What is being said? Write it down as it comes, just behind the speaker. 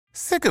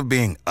Sick of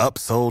being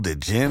upsold at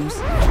gyms?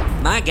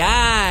 My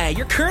guy,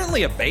 you're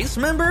currently a base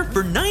member?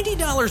 For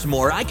 $90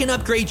 more, I can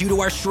upgrade you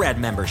to our Shred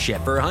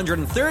membership. For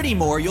 $130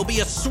 more, you'll be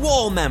a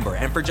Swole member.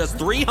 And for just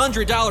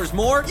 $300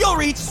 more, you'll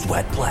reach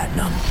Sweat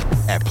Platinum.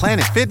 At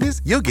Planet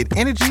Fitness, you'll get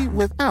energy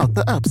without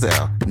the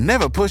upsell.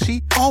 Never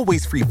pushy,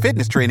 always free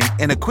fitness training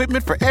and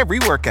equipment for every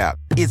workout.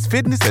 It's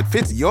fitness that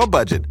fits your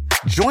budget.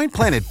 Join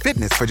Planet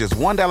Fitness for just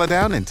 $1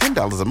 down and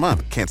 $10 a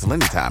month. Cancel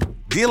anytime.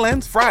 Deal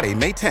ends Friday,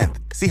 May 10th.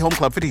 See Home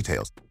Club for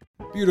details.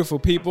 Beautiful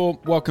people,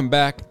 welcome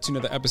back to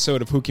another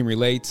episode of Who Can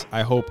Relate.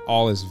 I hope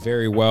all is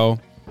very well,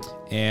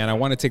 and I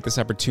want to take this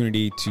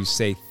opportunity to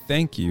say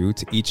thank you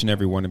to each and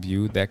every one of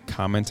you that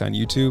comment on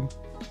YouTube,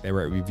 that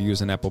write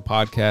reviews on Apple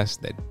Podcasts,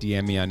 that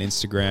DM me on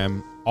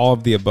Instagram, all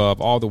of the above,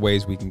 all the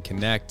ways we can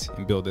connect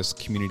and build this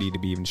community to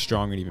be even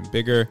stronger and even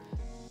bigger.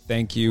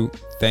 Thank you,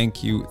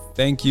 thank you,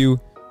 thank you.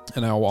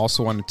 And I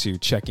also wanted to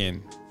check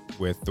in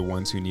with the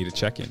ones who need a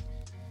check-in.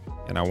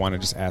 And I want to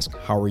just ask,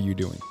 how are you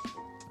doing?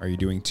 Are you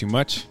doing too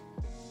much?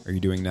 Are you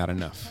doing not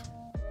enough?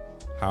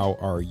 How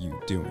are you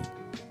doing?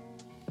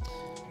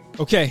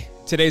 Okay,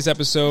 today's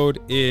episode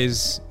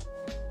is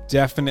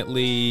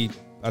definitely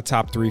a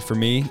top 3 for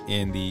me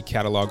in the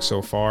catalog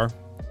so far.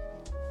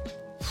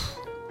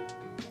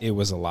 It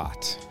was a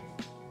lot.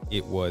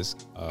 It was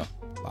a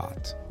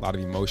lot. A lot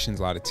of emotions,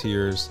 a lot of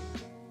tears,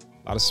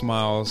 a lot of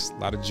smiles, a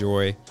lot of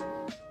joy,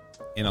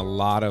 and a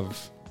lot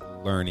of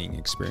learning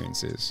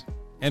experiences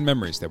and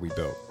memories that we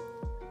built.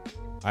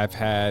 I've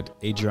had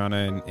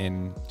Adriana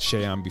and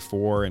Shay on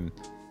before, and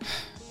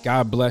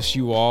God bless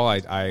you all. I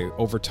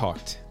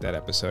overtalked that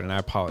episode, and I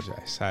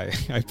apologize. I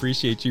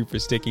appreciate you for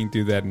sticking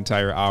through that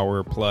entire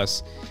hour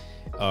plus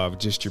of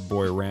just your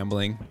boy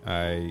rambling.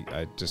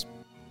 I just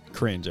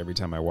cringe every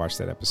time I watch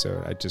that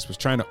episode. I just was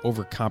trying to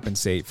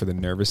overcompensate for the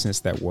nervousness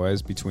that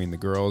was between the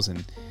girls,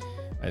 and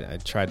I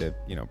tried to,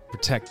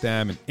 protect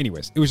them. And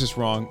anyways, it was just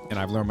wrong, and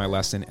I've learned my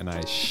lesson, and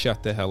I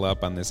shut the hell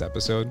up on this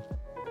episode.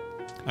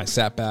 I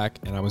sat back,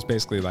 and I was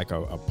basically like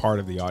a part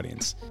of the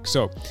audience.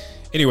 So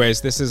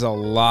anyways, this is a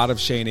lot of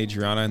Shay and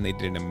Adriana, and they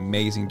did an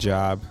amazing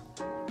job.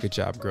 Good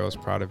job, girls.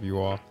 Proud of you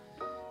all.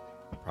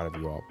 Proud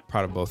of you all.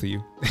 Proud of both of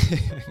you.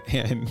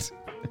 And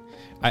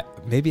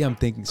I'm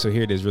thinking, so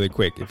here it is really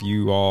quick. If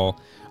you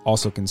all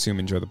also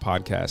enjoy the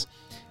podcast,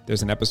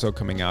 there's an episode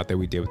coming out that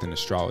we did with an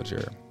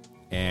astrologer.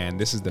 And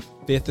this is the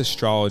 5th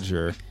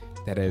astrologer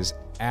that has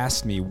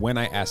asked me when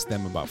I ask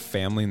them about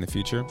family in the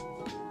future.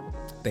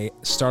 They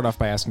start off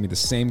by asking me the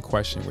same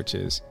question, which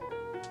is,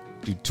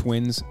 do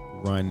twins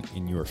run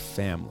in your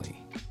family?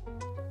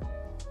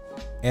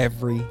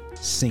 Every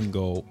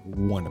single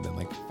one of them,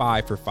 like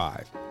 5 for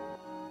 5.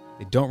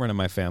 They don't run in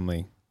my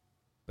family,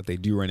 but they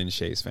do run in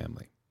Shay's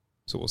family.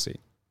 So we'll see.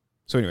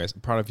 So anyways,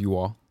 I'm proud of you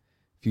all,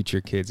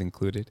 future kids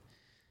included.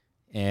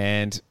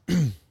 And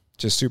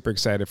just super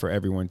excited for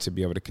everyone to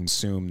be able to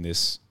consume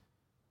this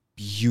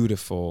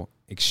beautiful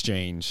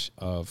exchange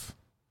of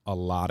a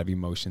lot of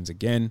emotions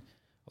again.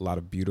 A lot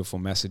of beautiful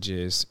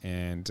messages,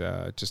 and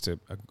just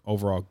an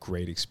overall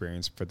great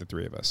experience for the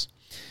 3 of us.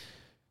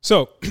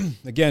 So,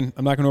 again,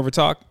 I'm not going to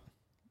overtalk.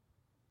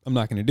 I'm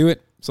not going to do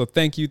it. So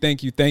thank you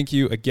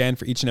again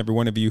for each and every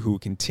one of you who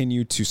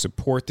continue to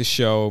support the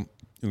show,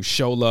 who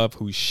show love,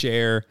 who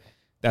share.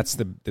 That's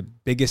the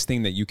biggest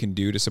thing that you can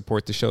do to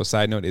support the show.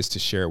 Side note is to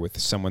share it with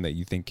someone that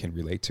you think can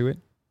relate to it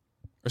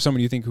or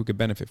someone you think who could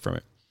benefit from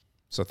it.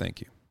 So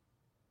thank you.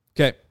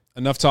 Okay,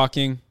 enough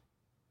talking.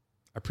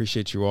 I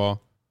appreciate you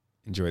all.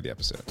 Enjoy the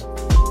episode.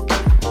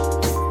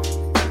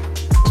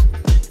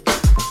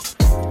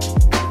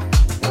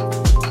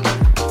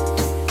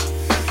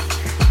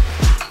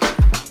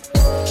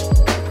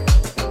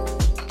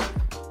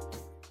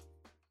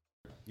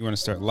 You want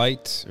to start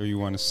light or you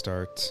want to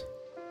start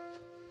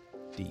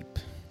deep?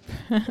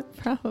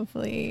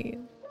 Probably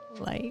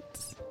light.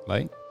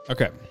 Light?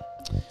 Okay.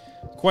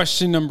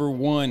 Question number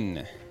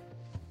 1.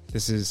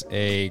 This is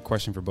a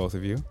question for both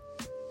of you.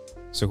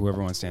 So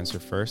whoever wants to answer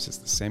first, it's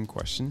the same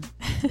question.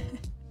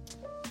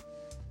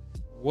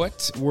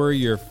 What were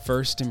your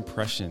first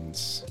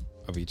impressions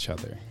of each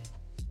other?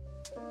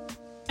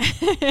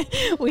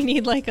 We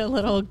need like a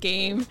little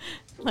game,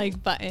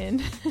 like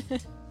button.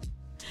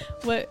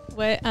 What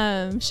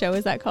show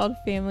is that called?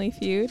 Family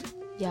Feud?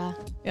 Yeah.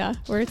 Yeah,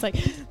 where it's like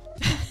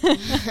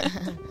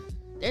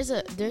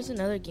There's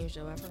another game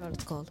show. I forgot what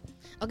it's called.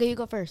 Okay, you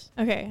go first.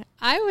 Okay,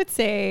 I would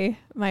say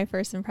my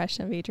first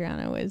impression of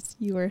Adriana was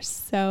you were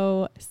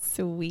so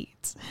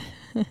sweet.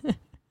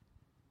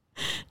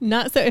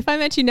 Not so. If I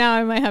met you now,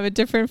 I might have a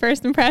different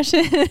first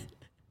impression.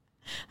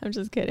 I'm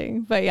just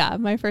kidding. But yeah,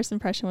 my first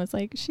impression was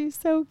like, she's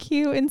so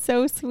cute and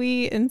so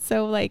sweet and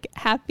so like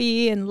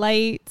happy and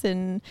light.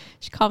 And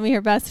she called me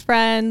her best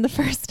friend the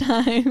first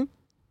time.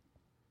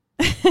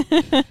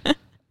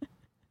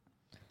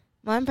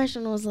 My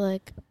impression was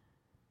like,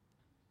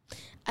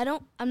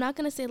 I'm not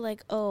going to say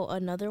like, oh,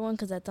 another one,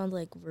 because that sounds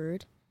like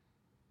rude.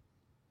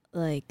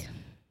 Like,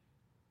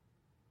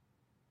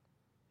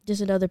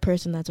 just another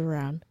person that's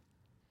around.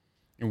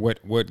 And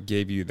what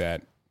gave you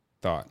that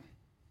thought?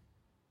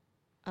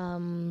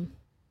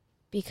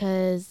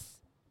 Because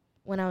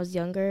when I was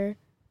younger,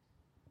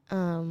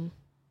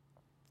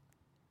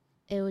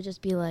 it would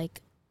just be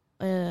like,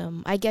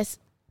 I guess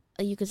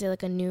you could say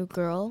like a new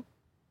girl.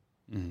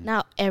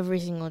 Not every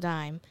single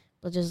time,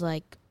 but just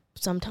like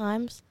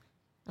sometimes.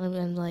 And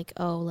I'm like,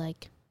 oh,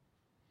 like.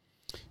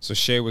 So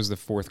Shay was the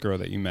fourth girl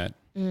that you met,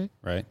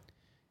 right?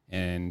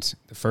 And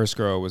the first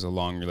girl was a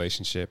long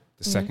relationship.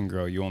 The second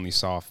girl you only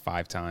saw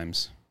 5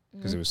 times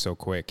because it was so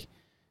quick.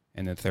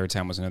 And the third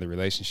time was another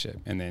relationship.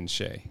 And then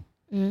Shay.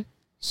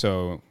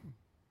 So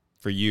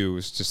for you, it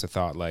was just a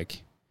thought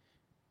like,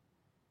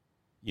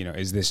 you know,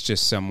 is this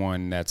just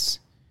someone that's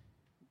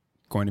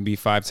going to be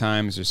 5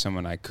 times or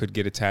someone I could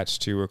get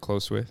attached to or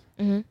close with?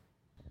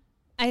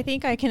 I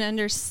think I can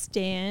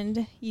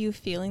understand you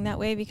feeling that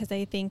way because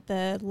I think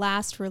the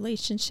last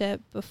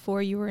relationship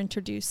before you were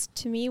introduced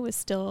to me was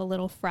still a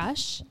little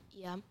fresh.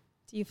 Yeah.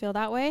 Do you feel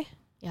that way?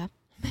 Yeah.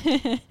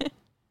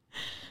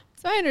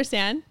 So I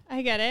understand.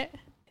 I get it.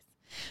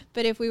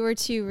 But if we were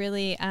to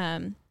really,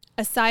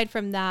 aside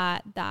from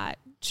that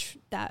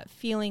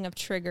feeling of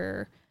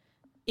trigger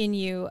in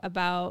you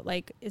about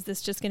like, is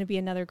this just going to be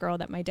another girl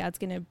that my dad's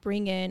going to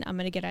bring in, I'm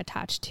going to get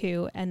attached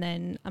to, and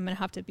then I'm going to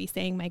have to be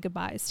saying my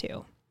goodbyes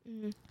to.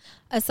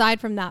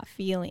 Aside from that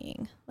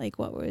feeling, like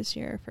what was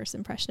your first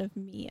impression of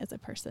me as a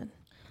person?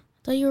 I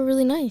thought you were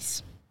really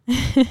nice.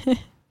 I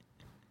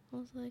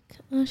was like,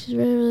 oh, she's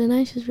really, really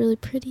nice. She's really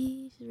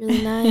pretty. She's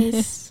really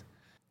nice.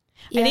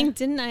 I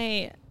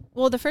think,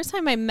 well, the first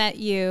time I met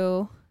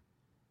you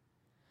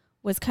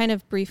was kind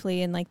of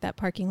briefly in like that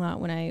parking lot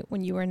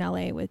when you were in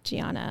LA with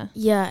Gianna.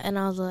 Yeah, and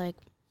I was like,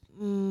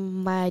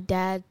 my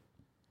dad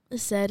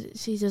said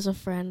she's just a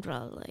friend, but I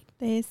was like,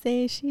 they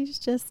say she's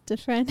just a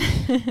friend.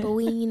 but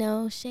we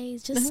know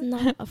Shay's just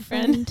not a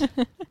friend.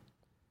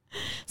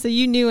 So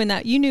you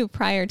knew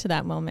prior to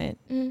that moment,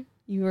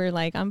 you were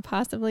like, I'm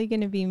possibly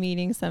going to be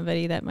meeting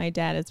somebody that my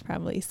dad is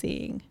probably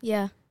seeing.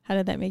 Yeah. How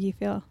did that make you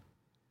feel?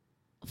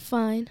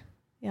 Fine.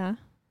 Yeah.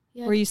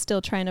 Yeah. Were you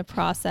still trying to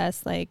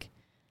process like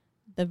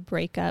the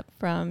breakup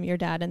from your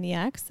dad and the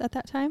ex at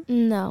that time?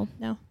 No,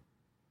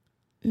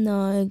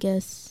 I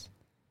guess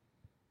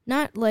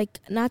not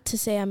to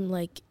say I'm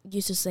like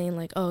used to saying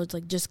like, oh, it's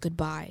like just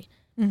goodbye,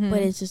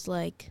 but it's just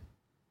like,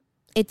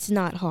 it's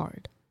not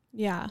hard.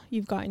 Yeah.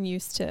 You've gotten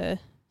used to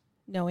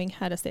knowing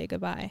how to say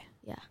goodbye.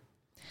 Yeah.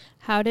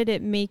 How did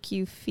it make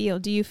you feel?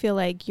 Do you feel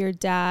like your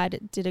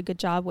dad did a good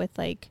job with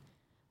like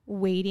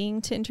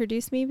waiting to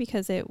introduce me?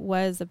 Because it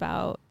was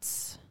about,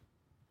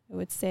 I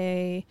would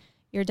say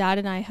your dad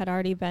and I had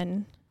already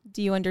been.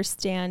 Do you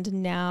understand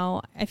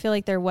now? I feel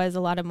like there was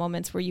a lot of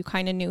moments where you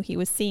kind of knew he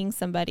was seeing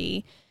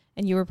somebody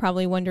and you were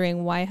probably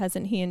wondering, why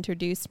hasn't he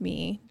introduced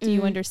me? Do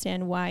you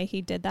understand why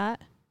he did that?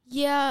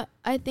 Yeah,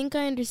 I think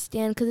I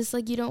understand, because it's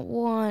like you don't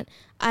want,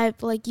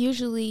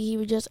 usually he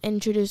would just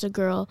introduce a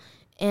girl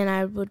and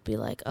I would be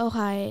like, oh,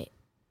 hi.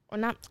 Or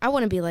not, I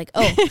wouldn't be like,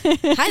 oh,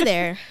 hi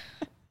there.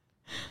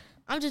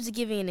 I'm just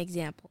giving an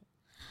example.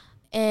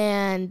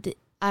 And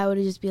I would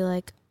just be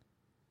like,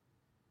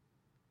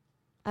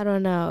 I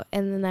don't know.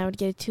 And then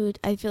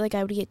I feel like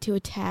I would get too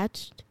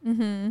attached.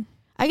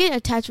 I get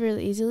attached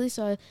really easily,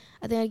 so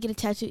I think I'd get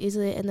attached too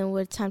easily, and then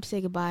when it's time to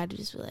say goodbye, I'd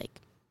just be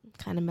like,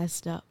 kind of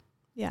messed up.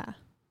 Yeah.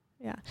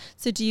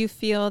 So do you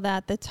feel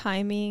that the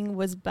timing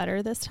was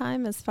better this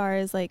time as far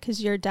as like,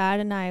 because your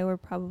dad and I were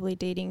probably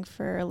dating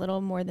for a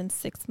little more than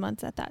 6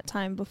 months at that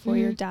time before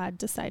your dad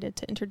decided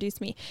to introduce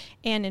me.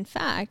 And in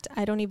fact,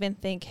 I don't even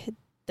think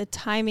the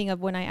timing of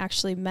when I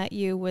actually met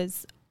you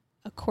was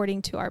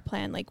according to our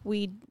plan. Like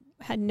we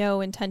had no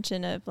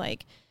intention of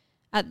like,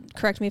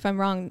 correct me if I'm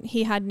wrong,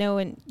 you had no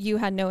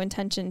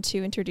intention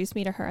to introduce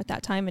me to her at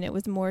that time. And it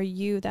was more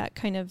you that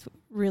kind of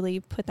really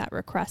put that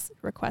request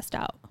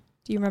out.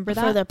 Do you remember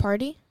that? For the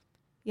party?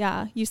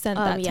 Yeah. You sent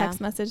that text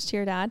message to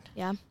your dad?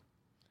 Yeah.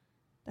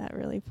 That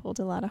really pulled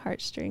a lot of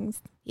heartstrings.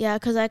 Yeah,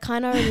 because I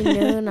kind of already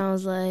knew, and I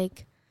was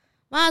like,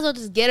 might as well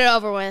just get it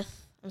over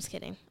with. I'm just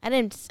kidding. I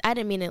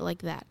didn't mean it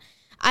like that.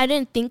 I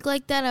didn't think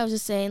like that. I was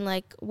just saying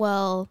like,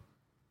 well,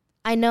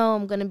 I know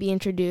I'm going to be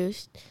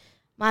introduced.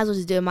 Might as well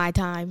just do it my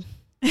time.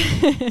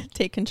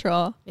 Take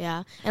control.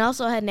 Yeah. And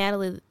also I had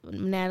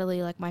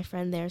Natalie, like my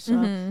friend there.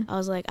 So I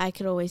was like, I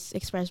could always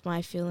express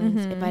my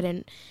feelings if I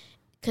didn't.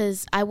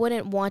 Because I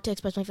wouldn't want to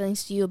express my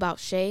feelings to you about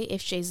Shay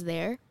if Shay's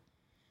there.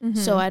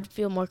 So I'd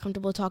feel more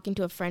comfortable talking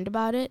to a friend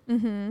about it.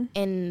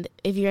 And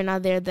if you're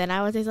not there, then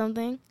I would say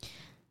something.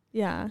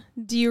 Yeah.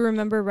 Do you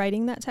remember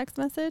writing that text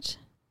message?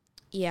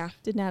 Yeah.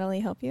 Did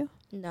Natalie help you?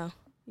 No.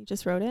 You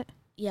just wrote it?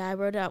 Yeah, I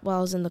wrote it out while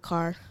I was in the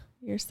car.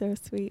 You're so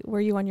sweet. Were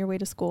you on your way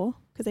to school?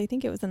 Because I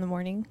think it was in the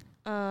morning.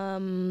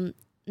 No.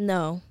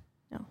 No.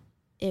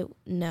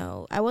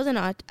 No. I wasn't.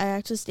 I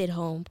actually stayed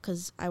home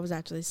because I was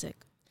actually sick.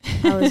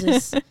 I was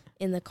just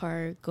in the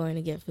car going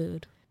to get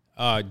food.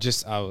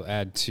 I'll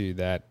add to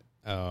that.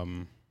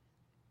 I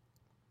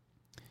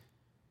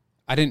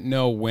didn't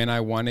know when I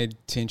wanted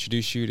to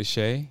introduce you to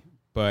Shay,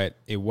 but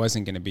it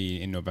wasn't going to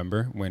be in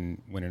November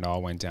when it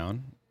all went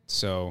down.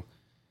 So,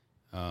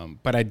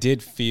 but I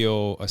did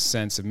feel a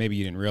sense of, maybe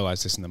you didn't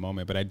realize this in the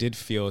moment, but I did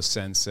feel a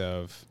sense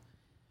of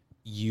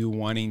you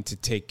wanting to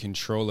take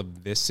control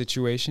of this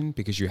situation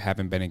because you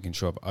haven't been in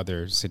control of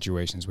other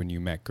situations when you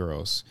met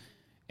girls.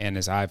 And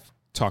as I've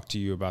talked to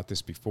you about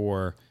this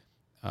before,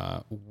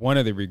 one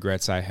of the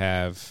regrets I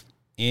have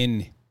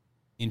in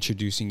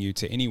introducing you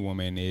to any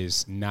woman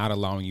is not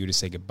allowing you to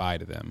say goodbye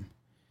to them.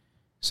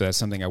 So that's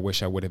something I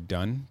wish I would have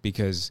done,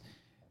 because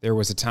there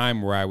was a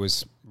time where I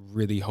was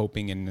really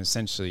hoping and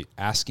essentially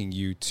asking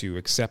you to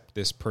accept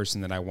this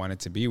person that I wanted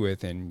to be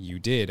with, and you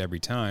did every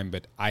time,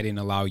 but I didn't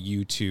allow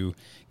you to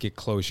get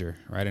closure,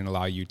 or I didn't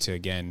allow you to,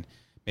 again,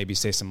 maybe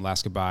say some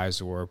last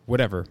goodbyes or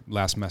whatever,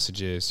 last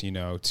messages, you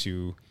know,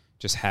 to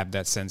just have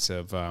that sense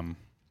of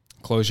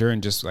closure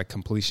and just like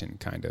completion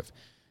kind of.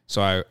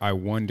 So I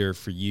wonder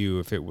for you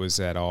if it was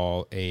at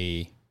all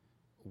a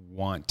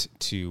want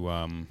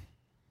to,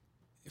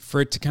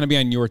 for it to kind of be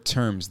on your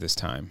terms this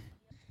time.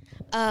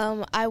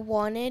 I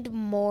wanted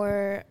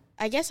more,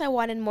 I guess I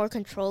wanted more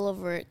control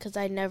over it because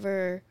I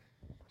never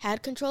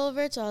had control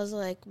over it. So I was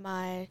like,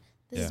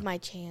 this is my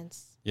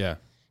chance. Yeah.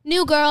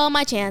 New girl,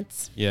 my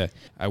chance. Yeah.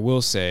 I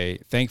will say,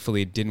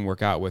 thankfully, it didn't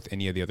work out with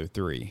any of the other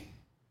three,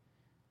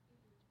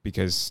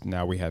 because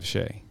now we have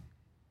Shay.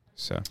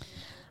 So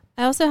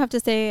I also have to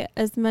say,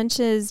 as much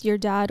as your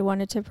dad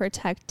wanted to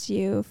protect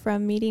you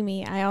from meeting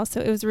me,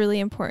 it was really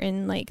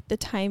important. Like, the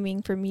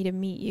timing for me to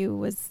meet you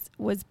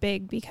was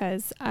big,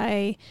 because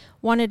I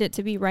wanted it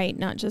to be right,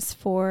 not just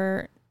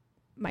for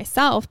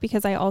myself,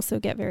 because I also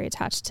get very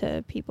attached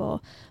to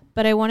people,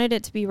 but I wanted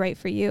it to be right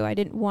for you. I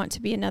didn't want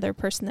to be another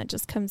person that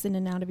just comes in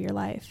and out of your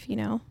life, you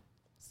know?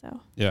 So.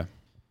 Yeah.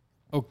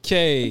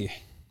 Okay.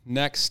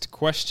 Next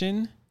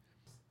question.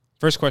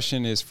 First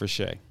question is for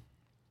Shay.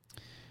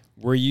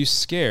 Were you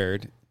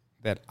scared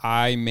that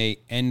I may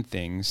end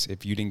things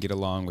if you didn't get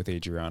along with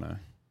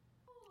Adriana?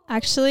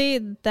 Actually,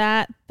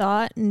 that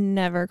thought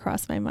never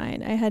crossed my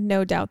mind. I had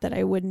no doubt that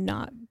I would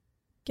not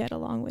get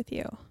along with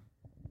you.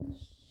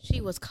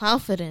 She was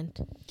confident.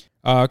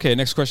 Okay,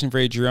 next question for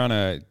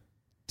Adriana.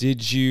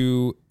 Did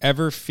you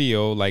ever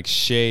feel like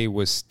Shay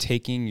was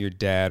taking your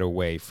dad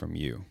away from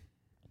you?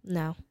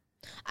 No.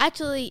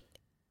 Actually,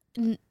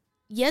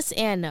 yes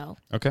and no.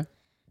 Okay.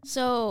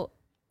 So,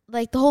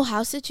 like, the whole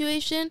house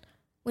situation,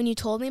 when you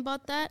told me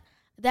about that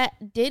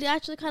did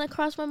actually kind of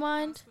cross my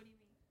mind. What do you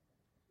mean?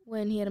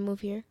 When he had to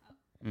move here.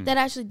 That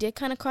actually did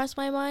kind of cross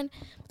my mind.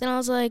 But then I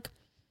was like,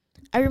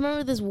 I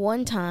remember this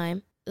one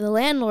time, the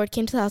landlord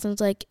came to the house and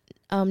was like,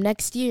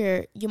 next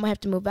year, you might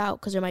have to move out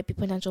because there might be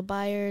potential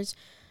buyers,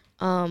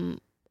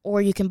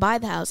 or you can buy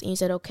the house. And you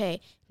said, okay,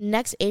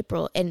 next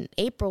April. And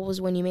April was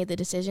when you made the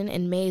decision,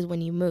 and May is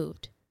when you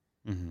moved.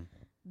 Mm-hmm.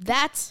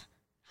 That's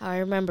how I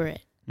remember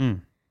it.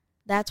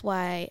 That's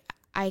why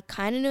I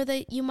kind of knew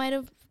that you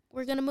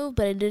were going to move,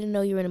 but I didn't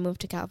know you were going to move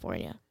to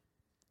California.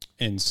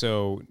 And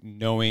so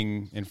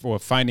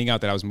finding out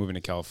that I was moving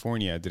to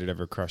California, did it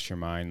ever cross your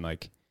mind,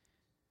 like,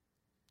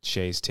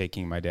 Shay's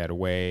taking my dad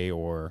away,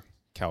 or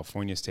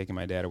California's taking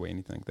my dad away,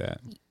 anything like that?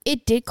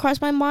 It did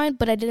cross my mind,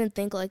 but I didn't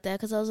think like that,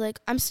 because I was like,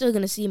 I'm still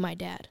going to see my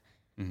dad.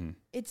 Mm-hmm.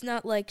 It's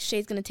not like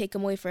Shay's going to take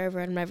him away forever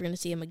and I'm never going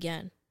to see him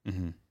again.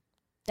 Mm-hmm.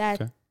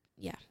 That, okay.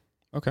 Yeah.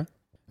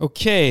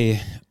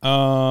 Okay.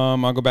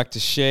 I'll go back to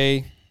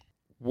Shay.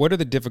 What are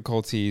the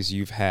difficulties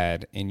you've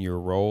had in your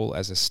role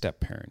as a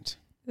step-parent?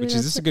 This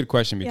is a good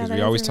question, because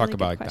we always talk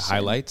about the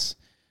highlights.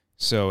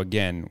 So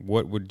again,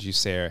 what would you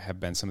say have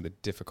been some of the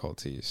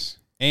difficulties?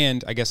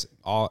 And I guess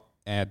I'll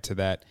add to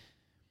that,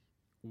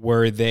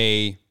 were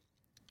they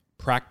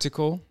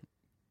practical,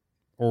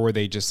 or were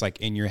they just like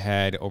in your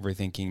head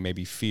overthinking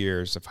maybe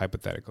fears of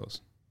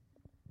hypotheticals?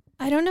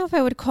 I don't know if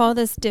I would call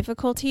this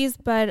difficulties,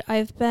 but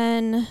I've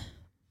been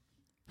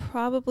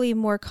probably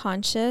more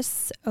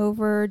conscious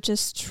over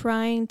just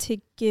trying to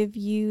give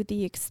you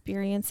the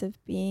experience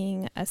of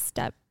being a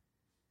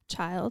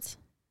stepchild.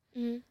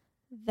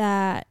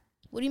 That.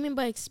 What do you mean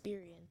by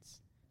experience?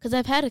 Because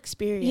I've had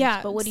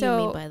experience, but what do you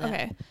mean by that?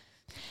 Okay.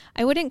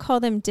 I wouldn't call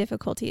them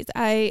difficulties.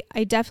 I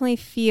definitely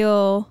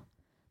feel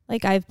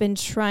like I've been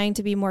trying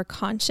to be more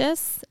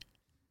conscious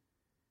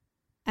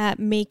at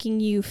making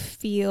you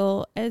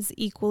feel as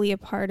equally a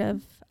part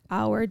of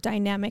our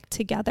dynamic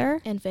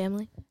together. And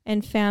family.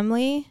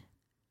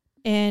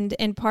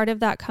 And part of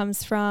that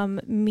comes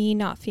from me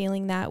not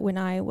feeling that when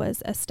I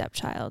was a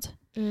stepchild.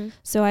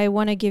 So I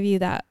want to give you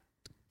that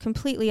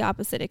completely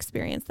opposite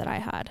experience that I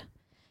had.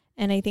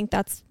 And I think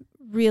that's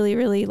really,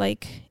 really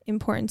like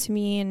important to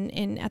me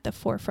and at the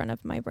forefront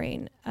of my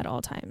brain at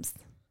all times.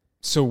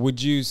 So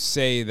would you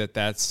say that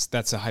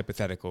that's a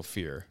hypothetical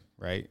fear,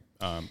 right?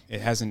 It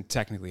hasn't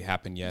technically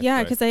happened yet.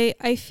 Yeah, because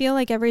I feel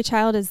like every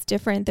child is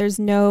different. There's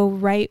no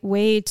right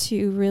way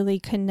to really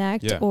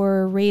connect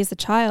or raise a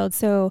child.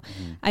 So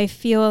I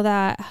feel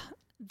that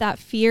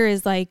fear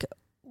is like,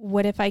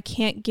 what if I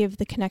can't give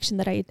the connection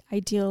that I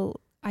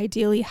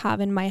ideally have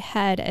in my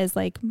head as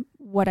like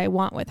what I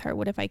want with her?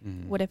 What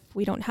if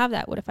we don't have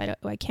that? What if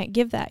I can't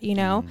give that, you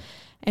know?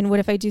 And what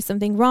if I do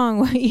something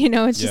wrong? You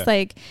know, it's just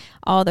like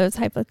all those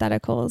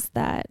hypotheticals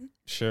that.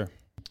 Sure.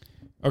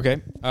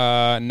 Okay.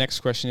 Next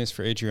question is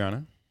for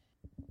Adriana.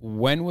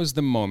 When was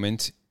the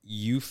moment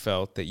you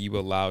felt that you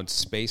allowed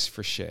space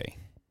for Shay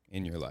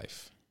in your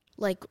life?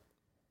 Like,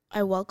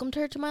 I welcomed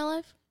her to my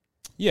life?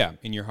 Yeah,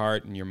 in your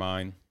heart, in your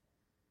mind.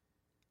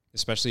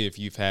 Especially if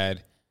you've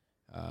had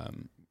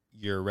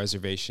your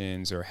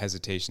reservations or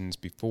hesitations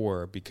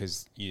before,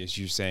 because as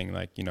you're saying,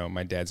 like, you know,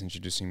 my dad's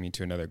introducing me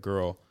to another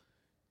girl,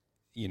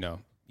 you know,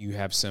 you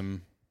have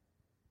some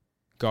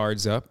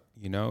guards up,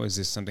 you know, is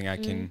this something I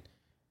can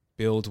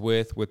build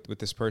with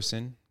this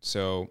person?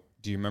 So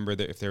do you remember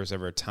that if there was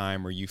ever a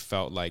time where you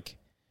felt like,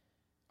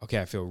 okay,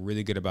 I feel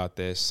really good about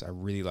this, I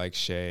really like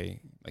Shay,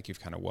 like you've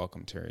kind of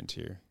welcomed her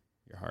into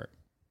your heart?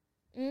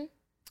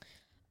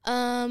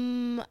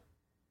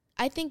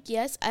 I think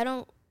yes. I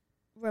don't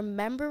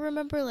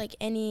remember like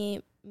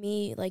any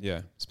me like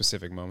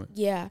specific moment.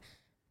 Yeah.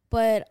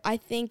 But I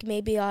think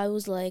maybe I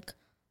was like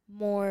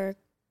more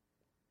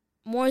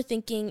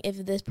thinking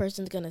if this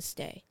person's going to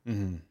stay.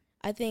 Mm-hmm.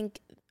 I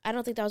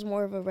don't think that was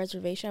more of a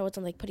reservation. I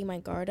wasn't like putting my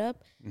guard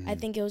up. Mm-hmm. I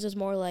think it was just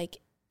more like,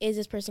 is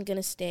this person going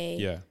to stay?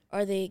 Yeah.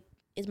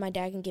 Is my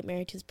dad going to get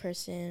married to this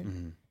person?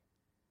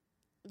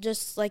 Mm-hmm.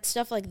 Just like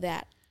stuff like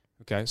that.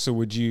 Okay. So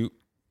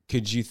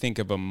could you think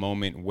of a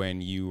moment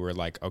when you were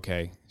like,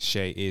 okay,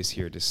 Shay is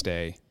here to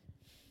stay?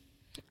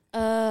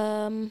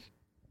 When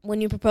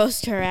you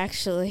proposed to her,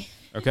 actually.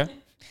 Okay.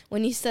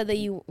 When you said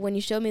when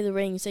you showed me the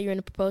ring, you said you were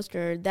going to propose to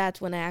her, that's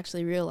when I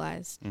actually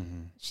realized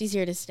she's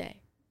here to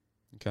stay.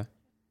 Okay.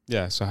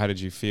 Yeah. So how did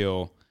you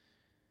feel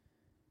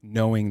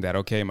knowing that,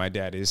 okay, my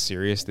dad is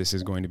serious, this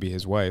is going to be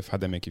his wife?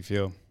 How'd that make you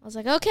feel? I was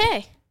like,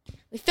 okay,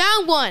 we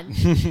found one.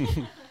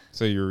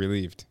 So you were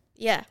relieved?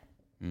 Yeah.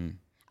 Mm.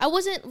 I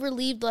wasn't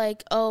relieved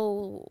like,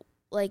 oh,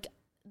 like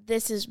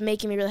this is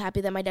making me really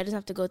happy that my dad doesn't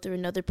have to go through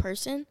another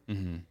person.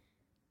 Mm-hmm.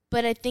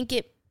 But I think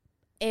it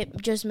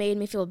just made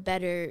me feel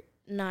better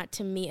not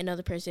to meet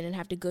another person and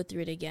have to go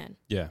through it again.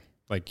 Yeah.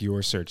 Like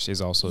your search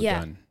is also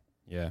done.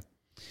 Yeah.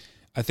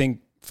 I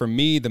think for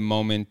me, the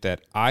moment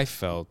that I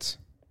felt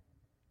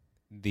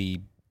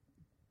the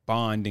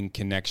bond and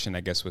connection,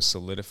 I guess, was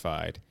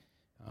solidified.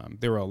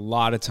 There were a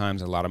lot of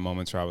times, a lot of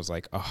moments where I was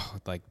like, oh,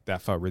 like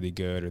that felt really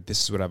good, or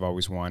this is what I've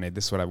always wanted.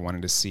 This is what I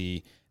wanted to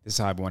see. This is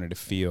how I wanted to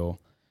feel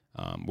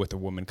with a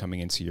woman coming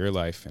into your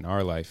life and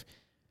our life.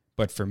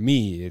 But for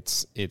me,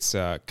 it's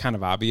kind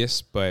of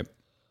obvious, but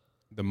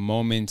the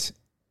moment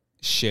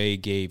Shay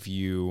gave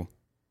you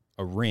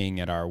a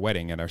ring at our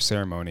wedding, at our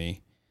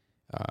ceremony,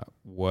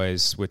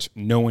 which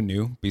no one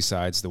knew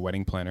besides the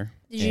wedding planner.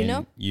 Did you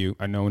know?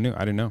 No one knew. I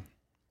didn't know.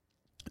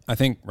 I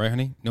think, right,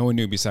 honey? No one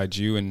knew besides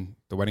you and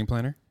the wedding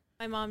planner?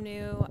 My mom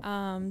knew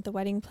the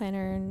wedding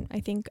planner and I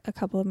think a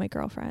couple of my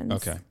girlfriends.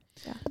 Okay.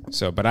 Yeah.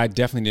 So, but I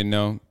definitely didn't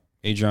know.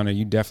 Adriana,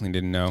 you definitely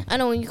didn't know. I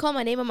know, when you called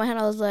my name in my head,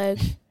 I was like,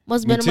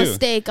 must have been Me a too.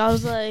 mistake. I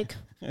was like,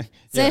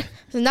 Yeah.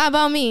 it's not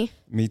about me.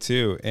 Me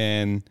too.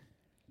 And,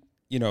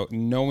 you know,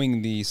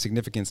 knowing the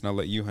significance, and I'll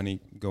let you, honey,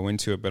 go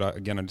into it, but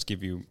again, I'll just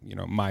give you, you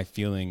know, my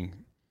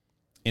feeling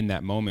in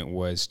that moment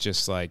was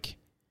just like,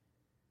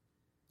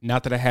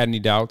 not that I had any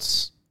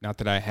doubts, not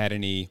that I had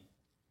any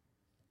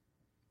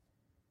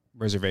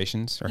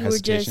reservations or You were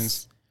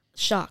hesitations. just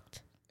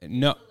shocked.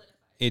 No,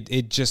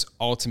 it just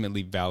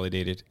ultimately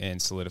validated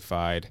and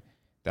solidified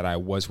that I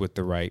was with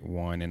the right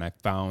one, and I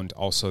found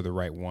also the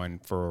right one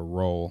for a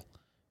role,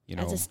 you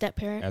know, As a step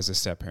parent. as a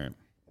step parent.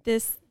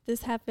 This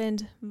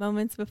happened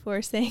moments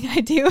before saying I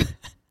do.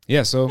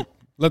 Yeah, so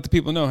let the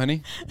people know,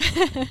 honey.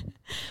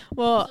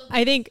 Well,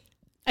 I think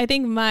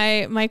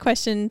my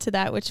question to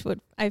that, which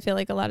would I feel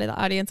like a lot of the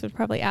audience would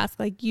probably ask,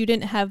 like, you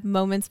didn't have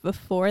moments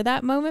before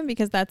that moment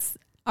because that's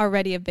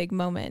already a big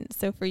moment.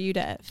 So for you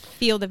to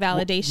feel the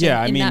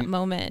validation in that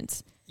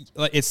moment.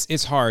 Like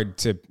it's hard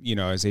to, you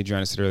know, as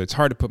Adriana said earlier, it's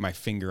hard to put my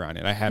finger on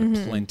it. I had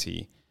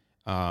plenty.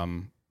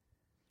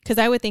 Because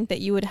I would think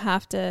that you would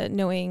have to,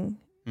 knowing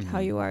how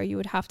you are, you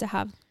would have to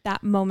have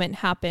that moment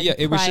happen. Yeah,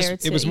 it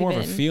was more of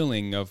a even-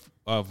 feeling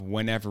of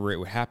whenever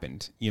it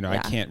happened. You know, I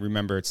Yeah. can't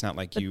remember. It's not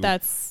like But you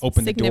that's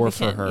opened the door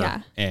for significant,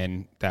 her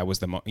and that was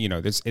the you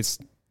know, it's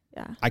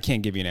Yeah. I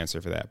can't give you an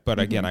answer for that. But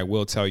again, I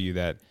will tell you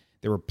that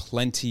there were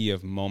plenty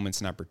of moments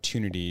and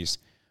opportunities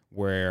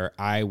where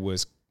I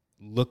was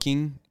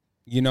looking,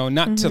 you know,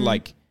 not to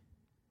like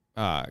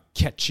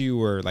catch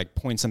you or like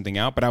point something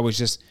out, but I was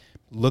just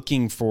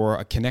looking for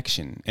a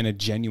connection, and a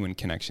genuine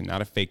connection,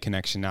 not a fake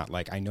connection, not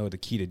like, I know the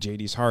key to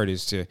JD's heart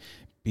is to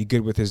be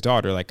good with his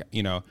daughter, like,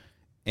 you know.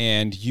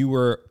 And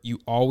you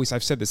always,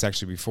 I've said this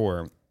actually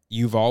before,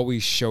 you've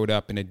always showed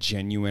up in a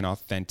genuine,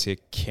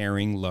 authentic,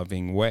 caring,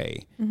 loving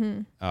way.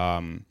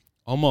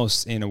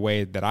 Almost in a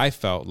way that I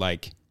felt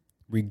like,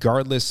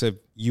 regardless of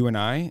you and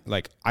I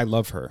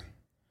love her.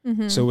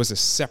 So it was a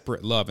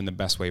separate love in the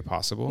best way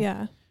possible.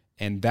 Yeah.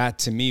 And that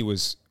to me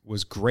was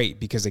great,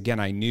 because again,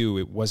 I knew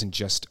it wasn't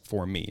just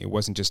for me. It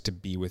wasn't just to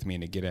be with me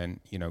and to get in,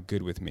 you know,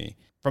 good with me.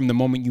 From the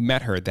moment you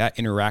met her, that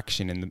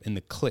interaction and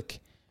the click.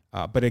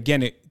 But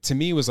again, to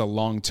me, it was a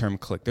long-term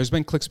click. There's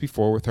been clicks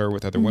before with her,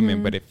 with other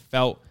women, but it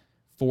felt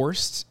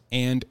forced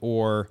and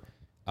or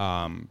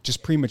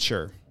just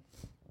premature.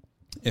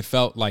 It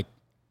felt like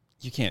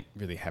you can't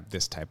really have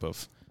this type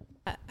of.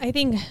 I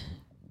think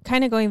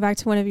kind of going back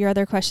to one of your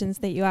other questions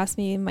that you asked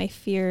me, my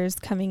fears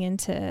coming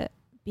into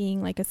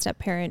being like a step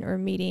parent or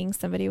meeting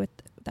somebody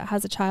that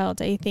has a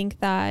child. I think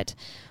that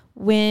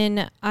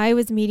when I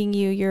was meeting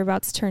you, you're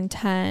about to turn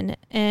 10,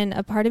 and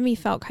a part of me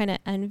felt kind of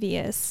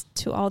envious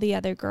to all the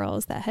other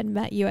girls that had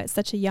met you at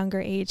such a younger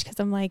age, because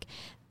I'm like,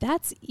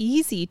 that's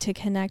easy to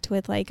connect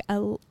with, like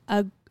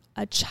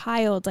a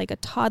child, like a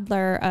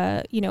toddler,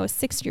 a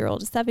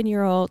 6-year-old, a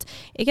 7-year-old.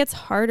 It gets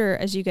harder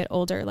as you get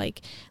older.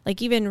 Like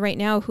even right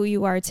now, who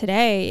you are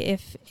today,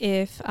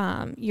 if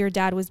your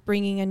dad was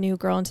bringing a new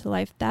girl into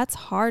life, that's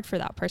hard for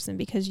that person,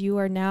 because you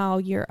are now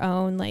your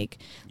own, like,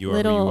 you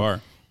little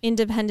are.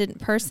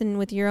 Independent person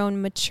with your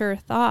own mature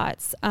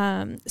thoughts.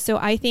 So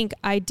I think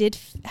I did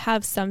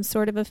have some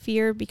sort of a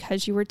fear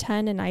because you were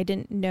 10 and I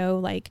didn't know,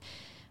 like,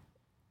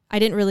 I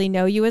didn't really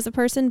know you as a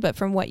person, but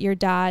from what your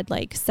dad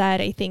like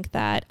said, I think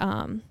that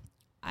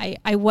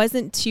I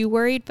wasn't too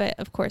worried, but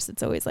of course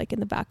it's always like in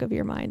the back of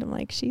your mind. I'm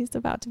like, she's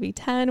about to be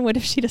 10. What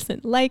if she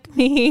doesn't like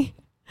me?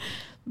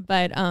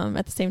 But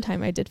at the same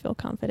time, I did feel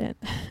confident.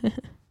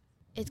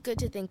 It's good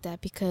to think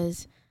that,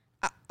 because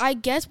I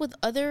guess with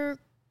other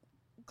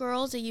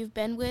girls that you've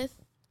been with,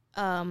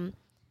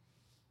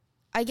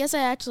 I guess I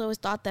actually always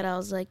thought that I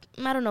was like,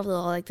 I don't know if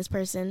they'll like this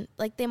person.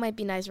 Like, they might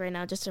be nice right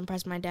now just to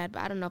impress my dad,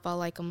 but I don't know if I'll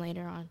like them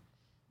later on.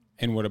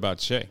 And what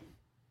about Shay?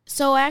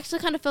 So I actually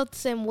kind of felt the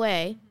same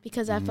way,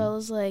 because I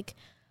felt like,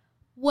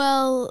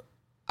 well,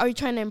 are you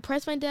trying to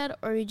impress my dad,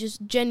 or are you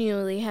just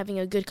genuinely having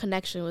a good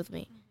connection with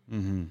me?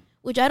 Mm-hmm.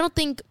 Which I don't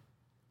think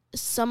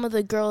some of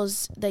the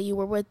girls that you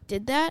were with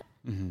did that.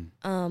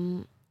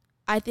 Mm-hmm.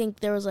 I think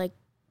there was like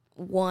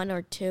one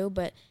or two,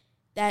 but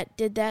that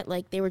did that.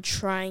 Like, they were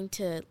trying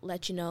to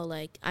let you know,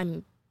 like,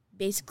 I'm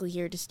basically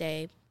here to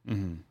stay,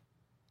 and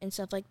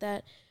stuff like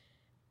that.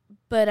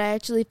 But I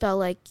actually felt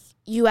like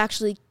you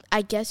actually,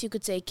 I guess you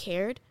could say,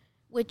 cared,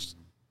 which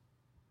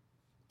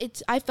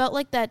I felt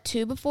like that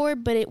too before,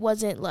 but it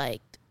wasn't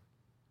like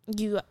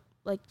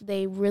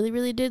they really,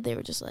 really did. They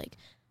were just like,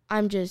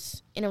 I'm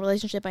just in a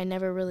relationship. I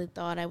never really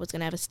thought I was going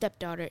to have a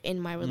stepdaughter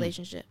in my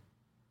relationship.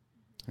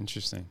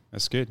 Interesting.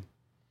 That's good.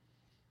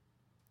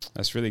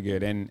 That's really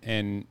good.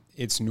 And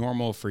it's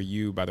normal for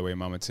you, by the way,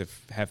 Mama, to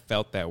have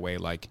felt that way.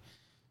 Like,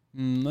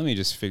 let me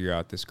just figure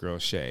out this girl,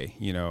 Shay.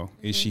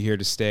 Is she here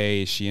to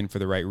stay? Is she in for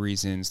the right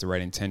reasons, the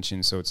right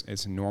intentions? So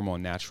it's normal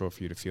and natural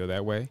for you to feel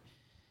that way.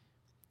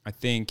 I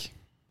think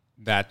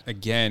that,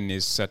 again,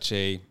 is such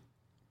a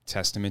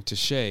testament to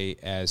Shay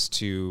as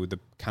to the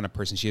kind of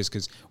person she is,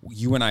 because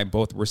you and I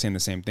both were saying the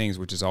same things,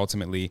 which is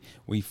ultimately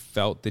we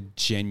felt the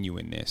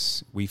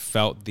genuineness. We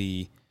felt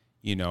the,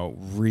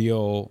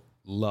 real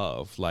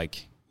love.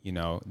 Like,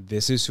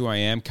 this is who I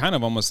am. Kind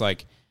of almost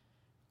like,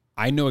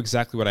 I know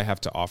exactly what I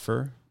have to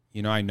offer.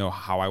 I know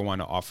how I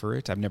want to offer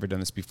it. I've never done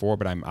this before,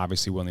 but I'm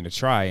obviously willing to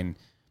try and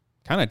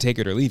kind of take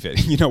it or leave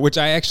it, which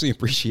I actually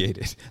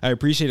appreciated. I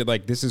appreciated,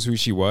 like, this is who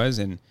she was,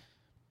 and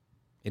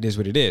it is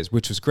what it is,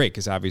 which was great,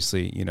 because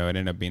obviously, it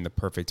ended up being the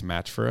perfect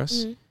match for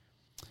us. Mm-hmm.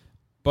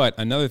 But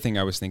another thing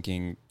I was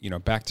thinking,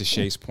 back to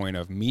Shay's point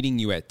of meeting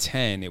you at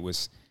 10, it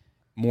was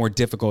more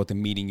difficult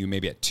than meeting you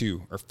maybe at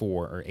 2 or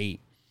 4 or 8,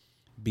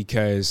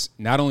 because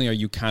not only are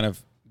you kind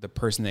of the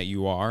person that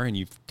you are and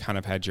you've kind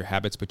of had your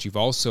habits, but you've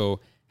also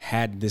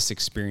had this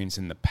experience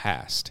in the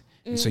past.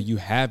 And so you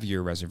have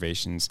your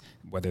reservations,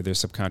 whether they're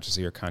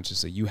subconsciously or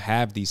consciously. You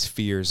have these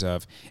fears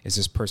of, is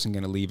this person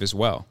going to leave as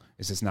well?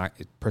 Is this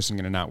person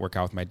going to not work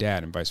out with my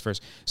dad, and vice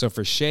versa? So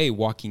for Shay,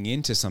 walking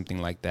into something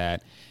like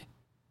that,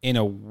 in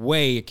a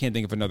way, I can't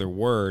think of another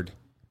word,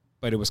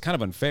 but it was kind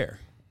of unfair.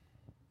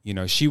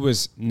 She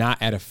was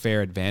not at a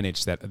fair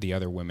advantage that the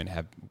other women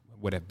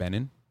would have been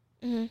in.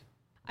 Mm-hmm.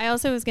 I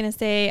also was going to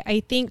say, I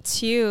think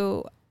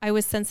too, I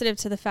was sensitive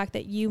to the fact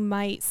that you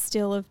might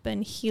still have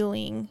been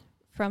healing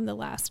from the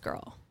last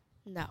girl.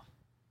 No.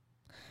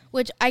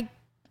 Which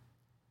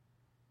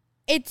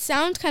it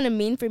sounds kind of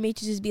mean for me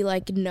to just be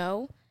like,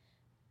 no.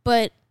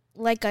 But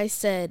like I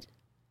said,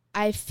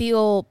 I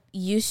feel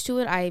used to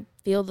it. I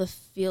feel the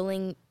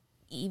feeling.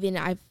 Even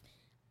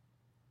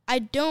I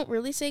don't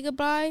really say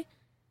goodbye,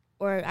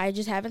 or I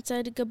just haven't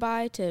said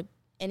goodbye to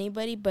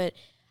anybody, but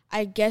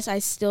I guess I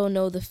still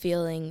know the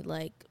feeling,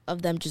 like,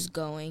 of them just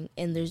going,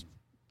 and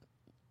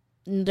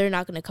they're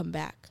not going to come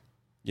back.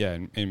 Yeah,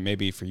 and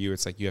maybe for you,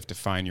 it's like you have to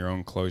find your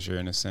own closure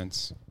in a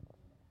sense.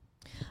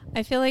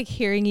 I feel like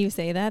hearing you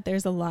say that,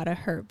 there's a lot of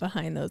hurt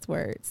behind those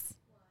words.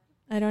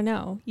 I don't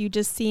know. You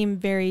just seem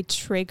very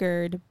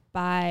triggered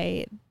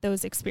by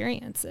those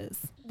experiences.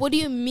 What do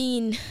you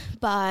mean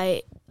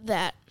by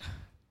that?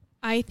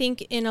 I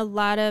think in a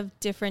lot of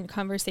different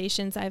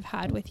conversations I've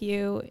had with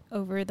you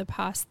over the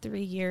past 3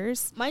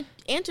 years. My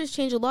answers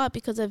change a lot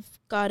because I've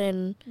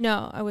gotten...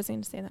 No, I wasn't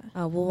going to say that.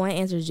 Oh, well, my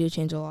answers do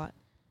change a lot.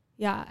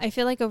 Yeah, I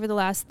feel like over the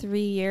last 3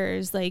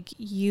 years, like,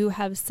 you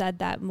have said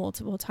that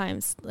multiple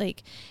times,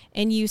 like,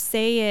 and you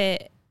say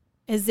it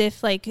as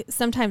if, like,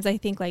 sometimes I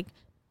think, like,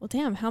 well,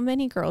 damn, how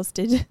many girls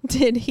did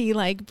he,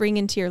 like, bring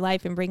into your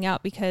life and bring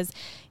out? Because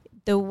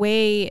the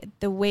way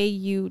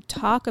you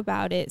talk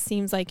about it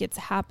seems like it's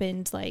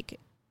happened, like,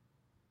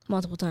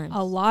 Multiple times.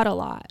 A lot.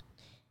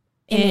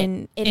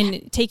 And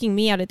And taking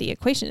me out of the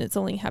equation, it's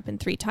only happened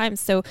 3 times.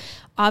 So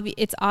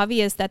it's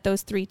obvious that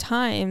those 3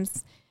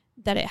 times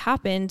that it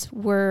happened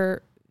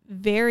were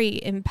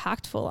very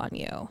impactful on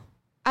you.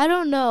 I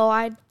don't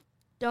know.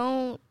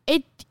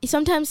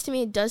 Sometimes to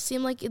me it does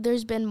seem like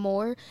there's been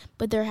more,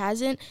 but there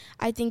hasn't.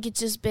 I think it's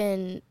just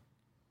been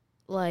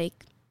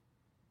like,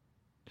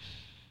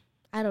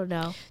 I don't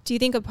know. Do you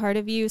think a part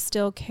of you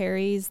still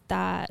carries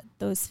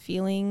those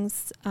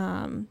feelings,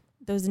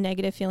 those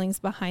negative feelings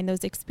behind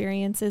those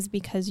experiences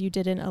because you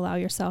didn't allow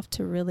yourself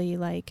to really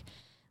like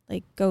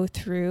go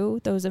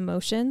through those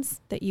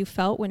emotions that you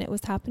felt when it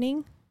was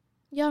happening?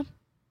 Yeah.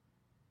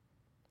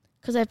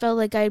 Because I felt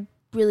like I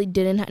really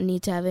didn't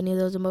need to have any of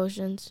those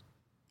emotions.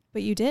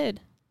 But you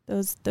did.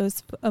 Those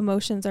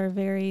emotions are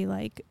very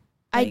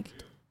I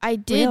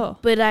did, real.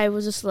 but I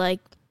was just like,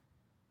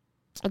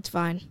 it's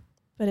fine.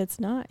 But it's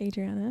not,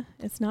 Adriana.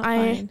 It's not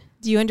fine.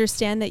 Do you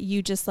understand that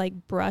you just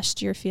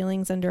brushed your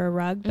feelings under a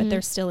rug, but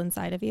they're still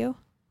inside of you?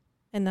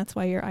 And that's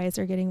why your eyes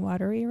are getting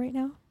watery right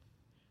now?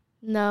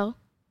 No.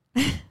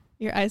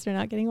 Your eyes are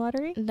not getting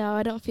watery? No,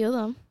 I don't feel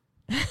them.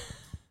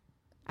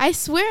 I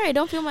swear I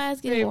don't feel my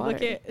eyes getting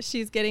watery.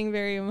 She's getting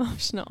very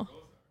emotional.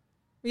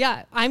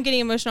 Yeah, I'm getting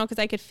emotional because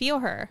I could feel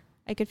her.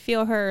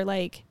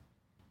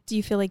 Do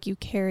you feel like you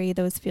carry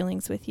those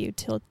feelings with you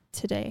till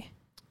today?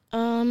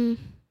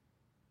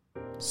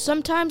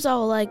 Sometimes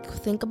I'll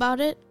think about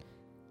it.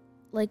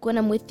 Like when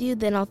I'm with you,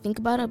 then I'll think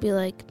about it. I'll be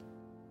like,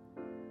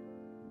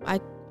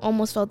 I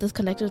almost felt this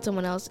connection with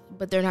someone else,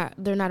 but they're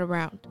not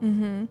around.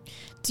 Mm-hmm.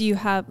 Do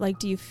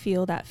you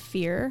feel that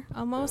fear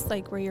almost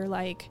where you're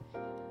like,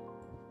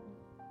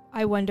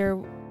 I wonder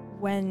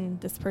when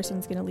this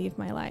person's going to leave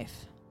my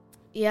life?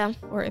 Yeah.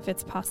 Or if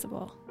it's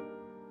possible.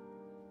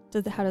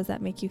 How does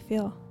that make you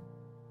feel?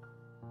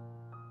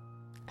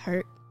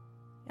 Hurt.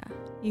 Yeah,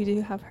 you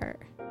do have hurt.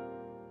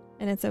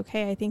 And it's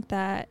okay. I think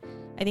I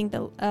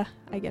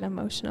get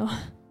emotional.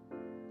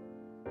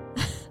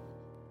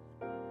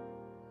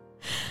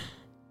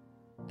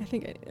 I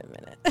think I need a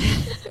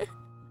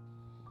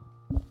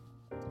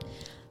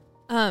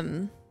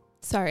minute.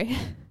 Sorry.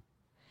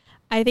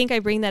 I think I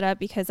bring that up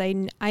because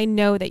I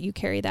know that you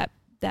carry that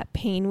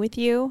pain with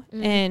you.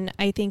 Mm-hmm. And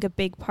I think a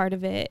big part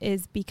of it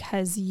is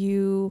because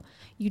you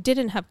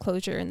didn't have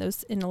closure in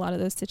a lot of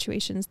those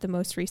situations, the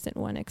most recent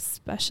one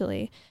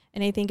especially.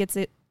 And I think it's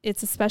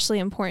especially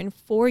important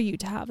for you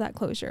to have that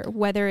closure,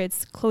 whether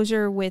it's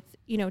closure with,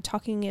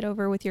 talking it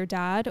over with your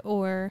dad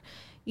or,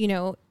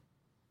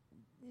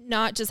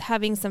 not just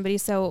having somebody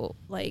so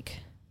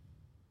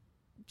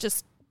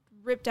just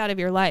ripped out of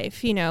your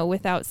life,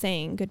 without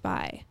saying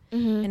goodbye.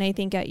 Mm-hmm. And I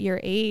think at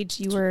your age,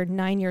 you were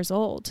 9 years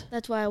old.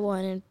 That's why I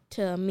wanted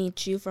to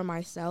meet you for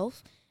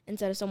myself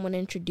instead of someone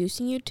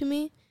introducing you to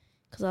me.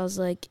 Because I was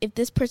like, if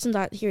this person's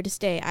not here to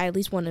stay, I at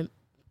least want to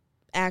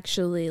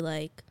actually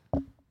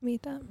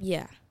meet them.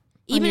 Yeah.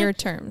 On your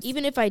terms.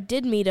 Even if I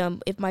did meet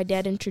them, if my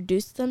dad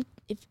introduced them,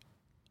 if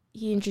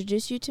he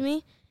introduced you to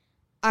me,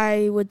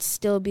 I would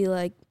still be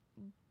like,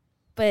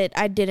 but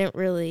I didn't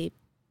really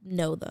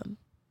know them.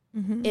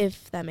 Mm-hmm.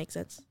 If that makes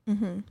sense.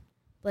 Mm-hmm.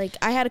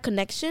 I had a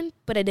connection,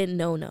 but I didn't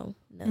know. No.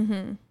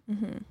 Mm-hmm.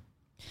 Mm-hmm.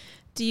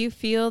 Do you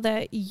feel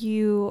that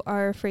you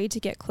are afraid to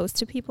get close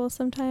to people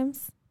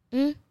sometimes?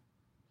 Mm.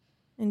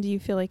 And do you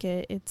feel like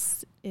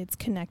it's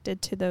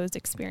connected to those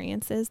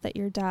experiences that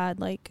your dad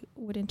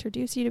would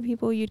introduce you to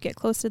people, you'd get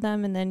close to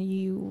them, and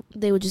then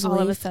they would just all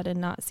leave. Of a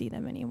sudden not see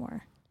them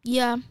anymore?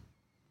 Yeah.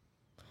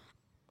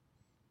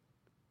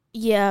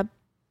 Yeah.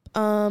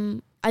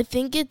 I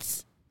think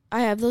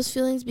I have those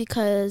feelings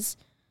because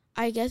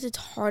I guess it's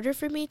harder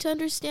for me to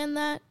understand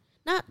that.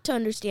 Not to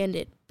understand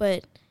it,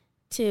 but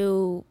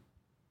to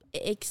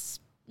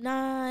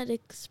not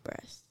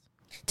express.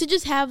 To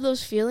just have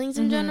those feelings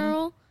in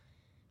general.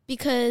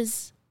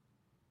 Because,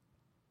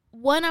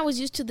 one, I was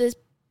used to this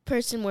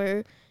person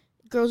where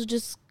girls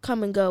just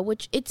come and go,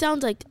 which it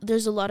sounds like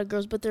there's a lot of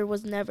girls, but there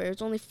was never. It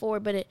was only 4,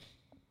 but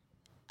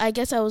I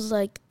guess I was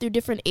through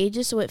different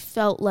ages, so it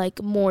felt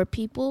like more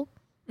people.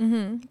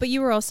 Mm-hmm. But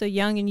you were also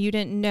young and you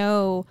didn't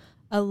know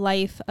a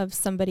life of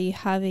somebody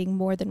having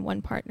more than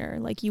one partner.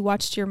 You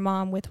watched your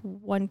mom with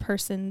one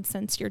person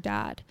since your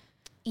dad.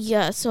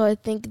 Yeah, so I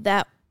think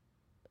that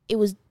it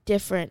was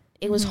different.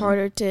 It was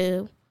harder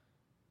to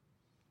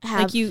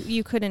have.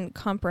 You couldn't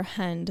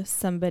comprehend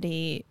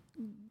somebody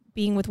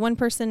being with one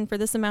person for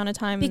this amount of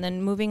time and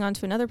then moving on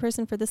to another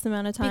person for this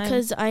amount of time.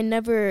 Because I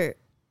never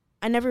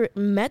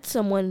met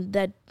someone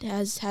that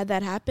has had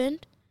that happen.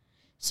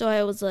 So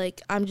I was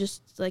I'm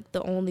just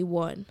the only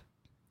one.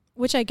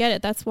 Which I get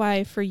it. That's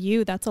why for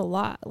you, that's a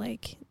lot.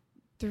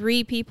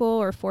 3 people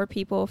or 4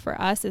 people for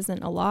us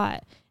isn't a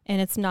lot. And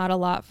it's not a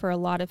lot for a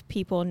lot of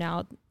people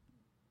now,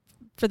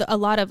 a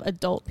lot of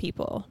adult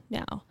people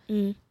now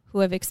who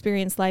have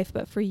experienced life.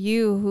 But for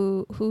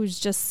you who's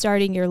just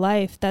starting your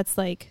life, that's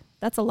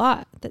a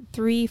lot. That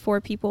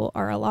 3-4 people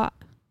are a lot.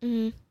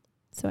 Mm-hmm.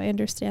 So I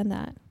understand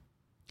that.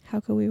 How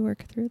could we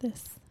work through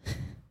this?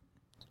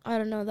 I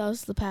don't know. That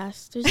was the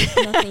past. There's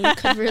nothing you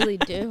could really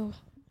do.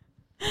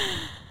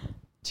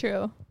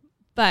 True.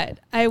 But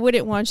I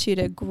wouldn't want you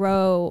to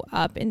grow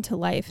up into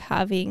life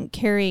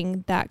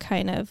carrying that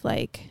kind of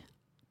like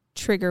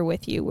trigger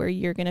with you where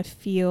you're going to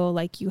feel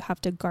like you have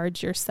to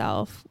guard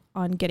yourself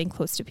on getting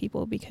close to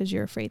people because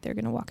you're afraid they're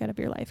going to walk out of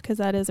your life, because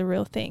that is a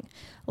real thing.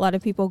 A lot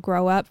of people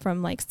grow up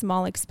from like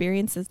small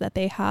experiences that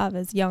they have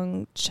as a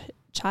young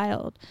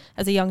child,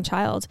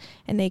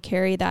 and they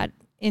carry that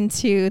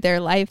into their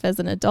life as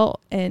an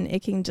adult, and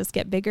it can just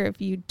get bigger if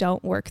you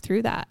don't work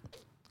through that.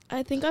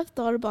 I think I've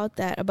thought about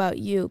that about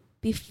you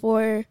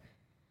before.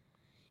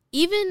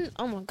 Even,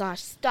 oh my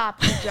gosh,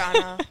 stop,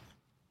 Adriana.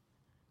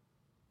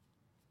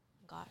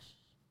 Gosh,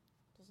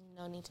 there's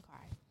no need to cry.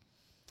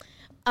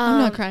 I'm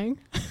not crying.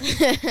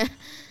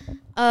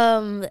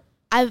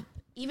 I've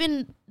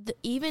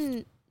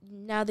even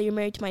now that you're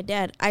married to my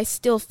dad, I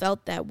still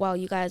felt that while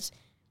you guys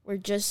were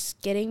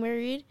just getting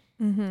married.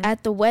 Mm-hmm.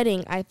 At the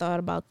wedding, I thought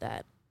about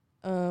that.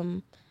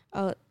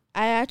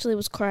 I actually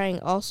was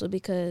crying also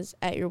because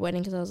at your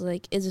wedding, because I was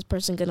like, is this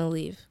person gonna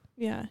leave?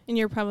 Yeah, and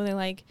you're probably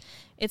like,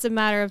 it's a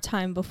matter of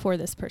time before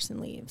this person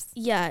leaves.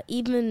 Yeah,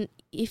 even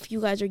if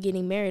you guys are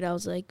getting married, I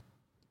was like,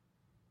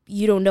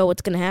 you don't know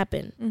what's gonna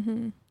happen.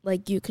 Mm-hmm.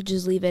 Like, you could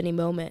just leave any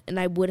moment, and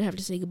I wouldn't have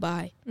to say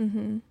goodbye.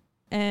 Mm-hmm.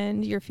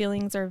 And your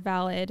feelings are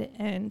valid,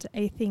 and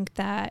I think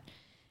that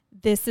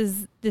this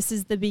is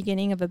the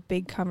beginning of a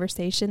big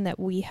conversation that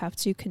we have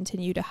to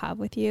continue to have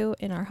with you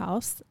in our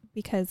house,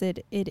 because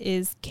it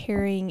is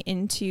carrying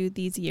into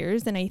these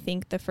years. And I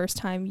think the first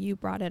time you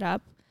brought it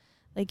up,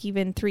 like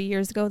even 3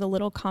 years ago, the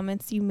little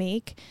comments you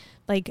make,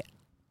 like,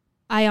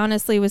 I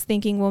honestly was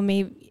thinking, well,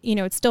 maybe,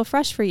 it's still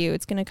fresh for you.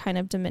 It's going to kind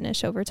of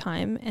diminish over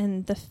time.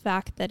 And the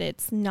fact that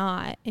it's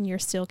not, and you're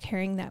still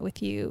carrying that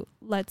with you,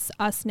 lets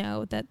us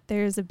know that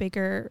there's a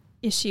bigger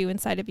issue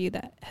inside of you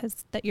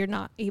that you're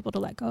not able to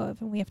let go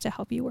of. And we have to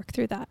help you work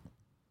through that.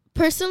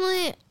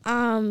 Personally,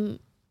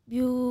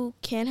 you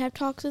can have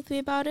talks with me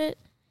about it,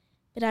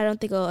 but I don't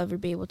think I'll ever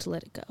be able to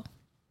let it go.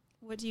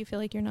 What do you feel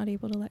like you're not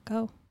able to let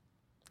go?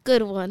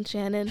 Good one,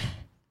 Shannon.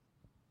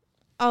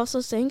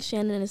 Also, saying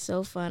Shannon is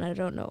so fun. I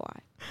don't know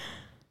why.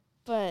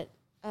 But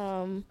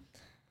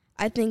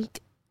I think...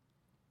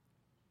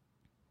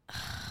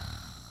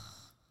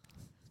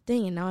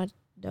 Dang it, now I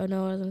don't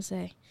know what I was going to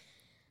say.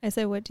 I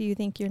said, what do you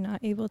think you're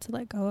not able to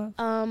let go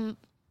of?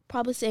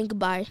 Probably saying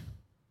goodbye.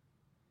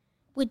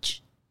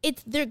 Which,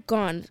 they're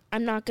gone.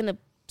 I'm not going to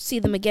see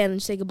them again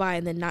and say goodbye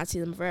and then not see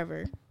them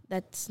forever.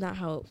 That's not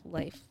how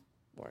life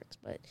works.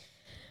 But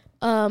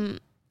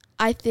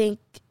I think...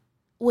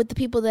 with the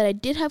people that I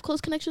did have close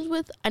connections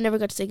with, I never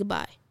got to say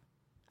goodbye.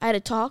 I had a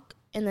talk,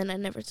 and then I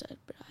never said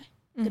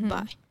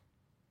goodbye.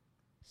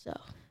 So.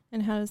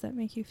 And how does that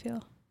make you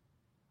feel?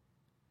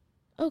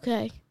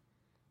 Okay.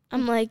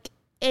 I'm like,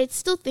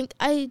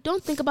 I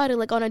don't think about it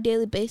like on a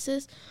daily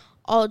basis.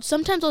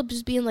 Sometimes I'll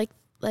just be in like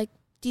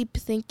deep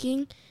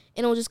thinking,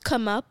 and it'll just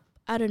come up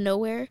out of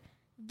nowhere.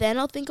 Then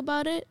I'll think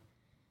about it,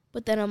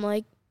 but then I'm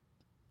like,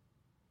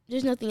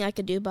 there's nothing I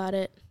could do about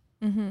it.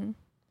 Mm-hmm.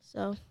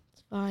 So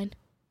it's fine.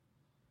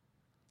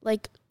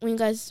 Like, when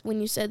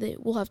you said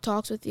that we'll have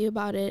talks with you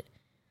about it,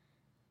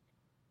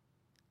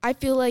 I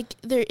feel like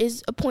there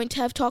is a point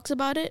to have talks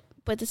about it,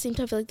 but at the same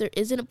time, I feel like there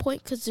isn't a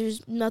point because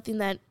there's nothing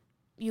that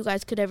you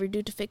guys could ever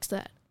do to fix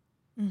that.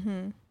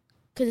 Mm-hmm.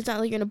 Because it's not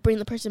like you're going to bring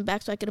the person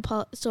back so I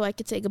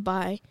could say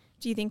goodbye.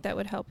 Do you think that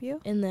would help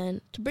you? And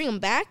then to bring them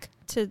back?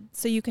 So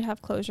you could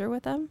have closure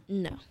with them?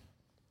 No.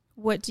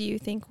 What do you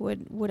think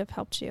would have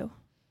helped you?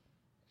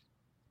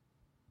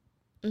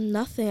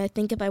 Nothing. I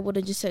think if I would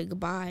have just said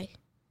goodbye.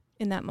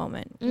 In that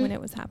moment when it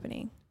was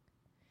happening,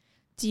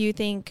 do you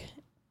think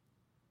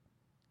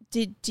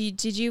did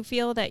you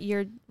feel that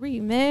your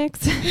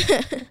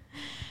remix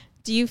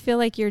do you feel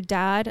like your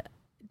dad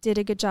did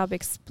a good job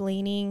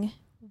explaining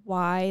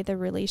why the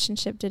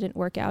relationship didn't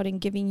work out and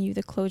giving you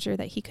the closure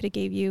that he could have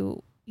gave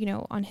you,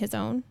 on his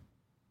own?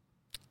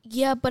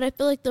 Yeah, but I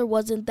feel like there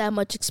wasn't that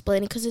much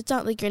explaining because it's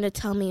not like you're going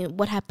to tell me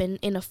what happened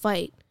in a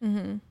fight.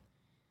 Mm-hmm.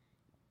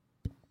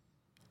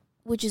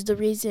 Which is the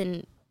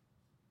reason,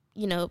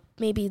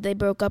 maybe they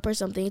broke up or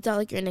something. It's not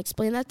like you're going to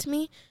explain that to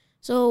me.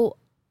 So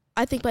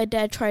I think my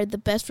dad tried the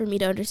best for me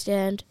to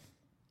understand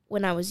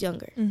when I was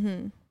younger.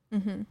 Mm-hmm.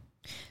 Mm-hmm.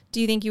 Do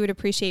you think you would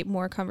appreciate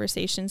more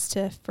conversations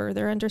to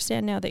further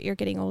understand now that you're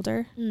getting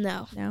older?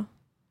 No.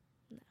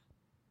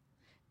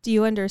 Do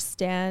you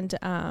understand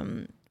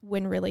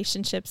when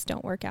relationships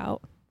don't work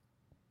out?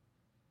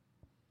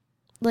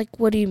 Like,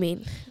 what do you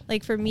mean?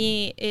 Like, for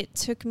me, it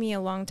took me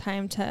a long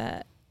time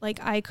to,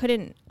 I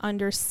couldn't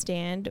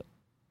understand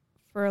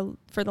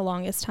for the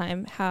longest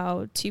time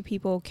how two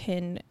people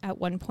can at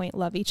one point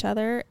love each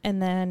other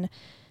and then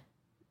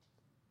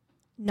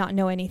not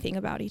know anything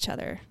about each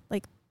other.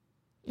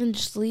 And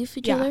just leave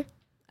each other?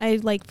 I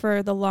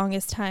for the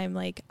longest time,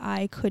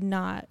 I could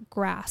not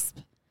grasp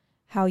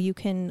how you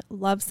can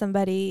love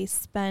somebody,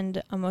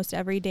 spend almost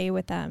every day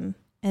with them,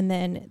 and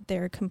then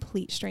they're a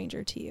complete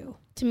stranger to you.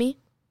 To me?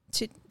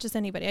 To just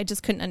anybody. I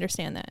just couldn't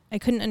understand that. I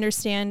couldn't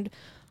understand.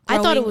 I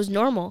thought it was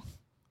normal.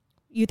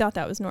 You thought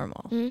that was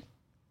normal? Mm-hmm.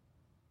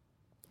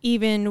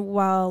 even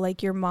while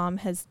like your mom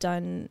has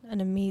done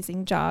an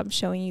amazing job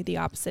showing you the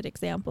opposite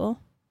example,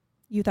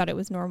 you thought it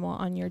was normal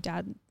on your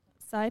dad's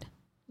side?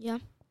 Yeah.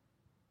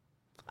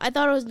 I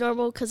thought it was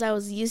normal because I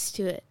was used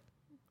to it.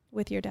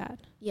 With your dad?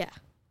 Yeah.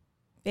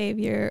 Babe,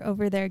 you're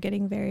over there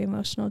getting very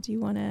emotional. Do you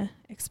want to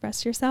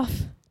express yourself?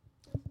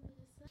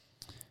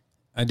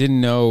 I didn't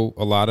know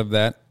a lot of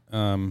that,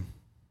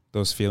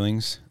 those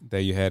feelings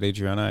that you had,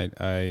 Adriana.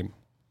 I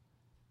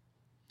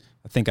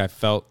think I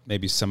felt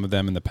maybe some of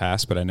them in the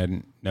past, but I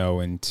didn't know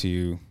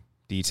into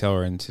detail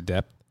or into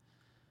depth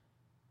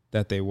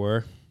that they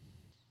were.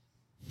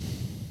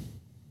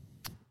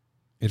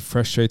 It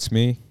frustrates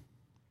me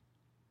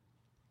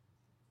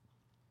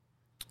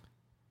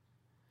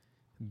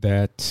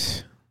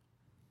that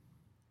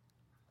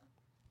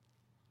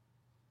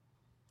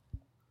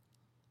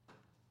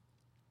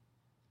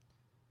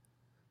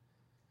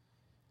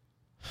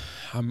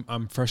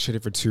I'm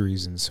frustrated for two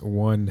reasons.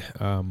 One,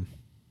 I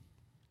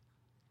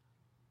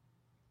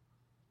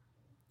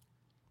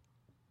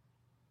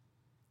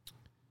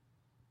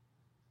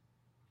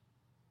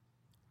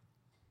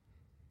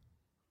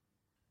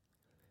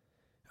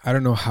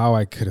don't know how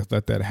I could have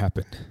let that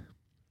happen.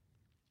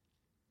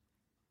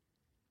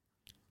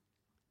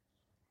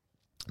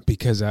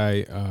 Because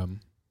I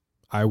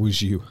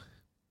was you.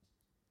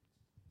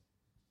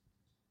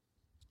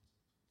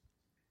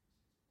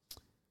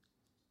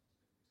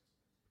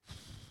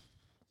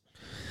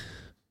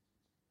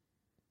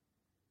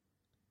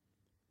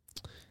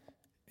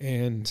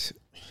 And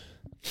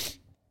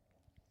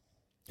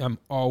I'm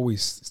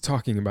always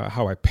talking about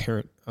how I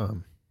parent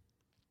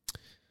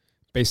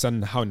based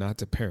on how not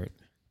to parent.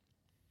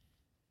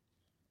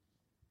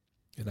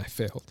 And I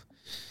failed.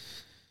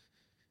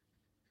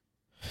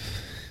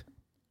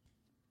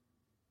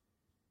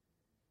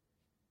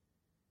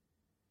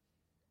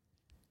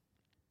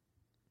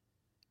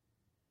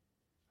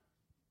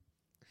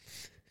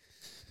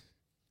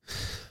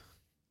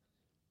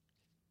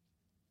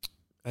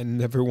 I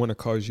never want to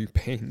cause you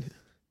pain.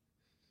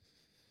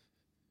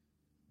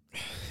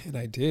 And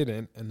I did,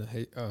 and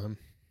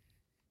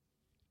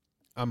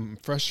I'm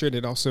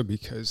frustrated also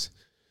because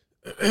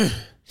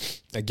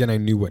again, I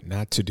knew what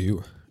not to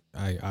do.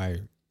 I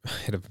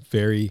had a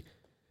very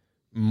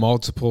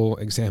multiple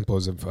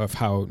examples of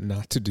how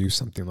not to do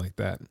something like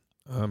that.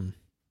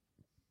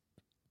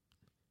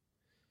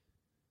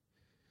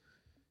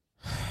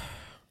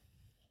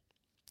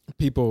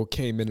 People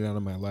came in and out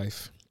of my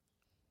life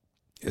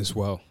as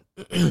well.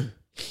 A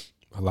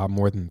lot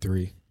more than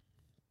 3.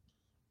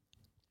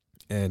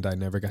 And I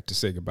never got to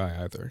say goodbye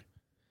either.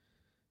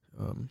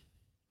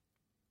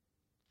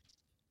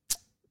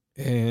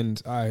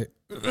 And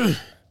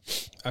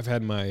I've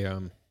had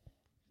my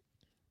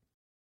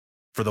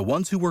For the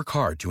ones who work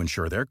hard to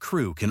ensure their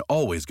crew can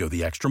always go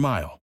the extra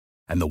mile,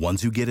 and the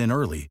ones who get in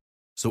early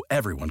so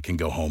everyone can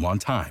go home on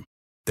time,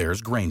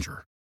 there's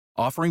Grainger,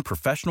 offering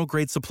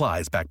professional-grade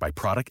supplies backed by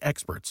product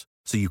experts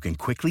so you can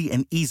quickly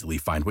and easily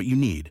find what you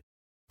need.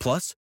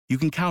 Plus, you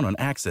can count on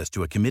access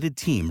to a committed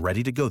team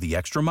ready to go the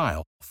extra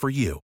mile for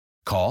you.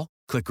 Call,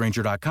 click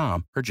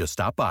Grainger.com, or just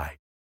stop by.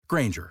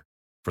 Grainger,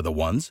 for the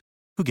ones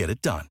who get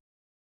it done.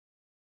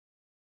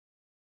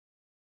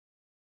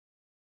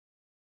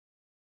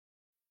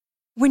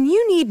 When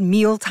you need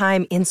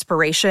mealtime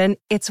inspiration,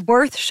 it's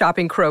worth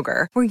shopping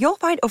Kroger, where you'll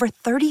find over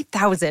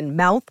 30,000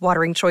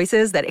 mouth-watering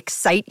choices that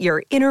excite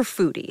your inner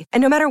foodie.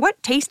 And no matter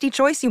what tasty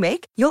choice you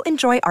make, you'll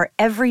enjoy our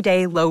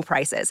everyday low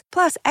prices,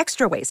 plus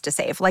extra ways to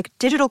save, like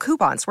digital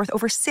coupons worth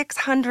over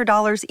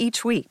 $600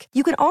 each week.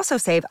 You can also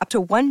save up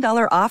to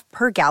 $1 off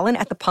per gallon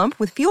at the pump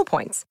with fuel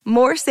points.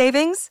 More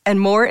savings and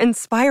more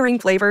inspiring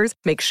flavors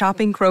make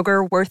shopping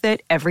Kroger worth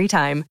it every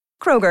time.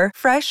 Kroger,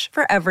 fresh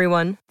for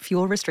everyone.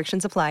 Fuel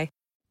restrictions apply.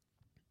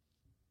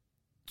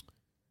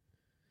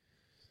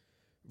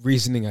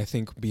 reasoning, I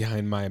think,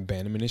 behind my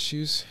abandonment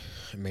issues,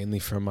 mainly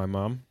from my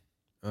mom.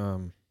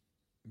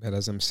 But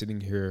as I'm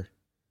sitting here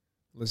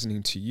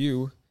listening to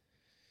you,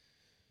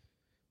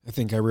 I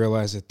think I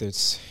realized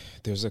that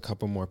there's a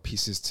couple more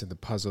pieces to the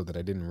puzzle that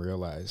I didn't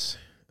realize.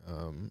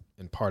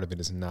 And part of it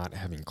is not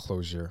having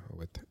closure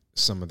with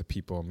some of the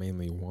people,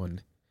 mainly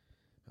one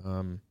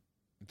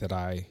that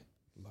I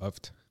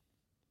loved.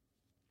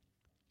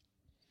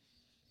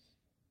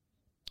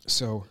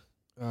 So,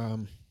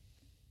 and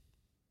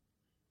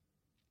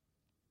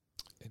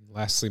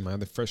lastly, my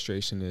other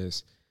frustration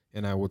is,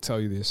 and I will tell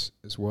you this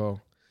as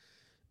well,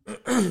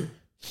 I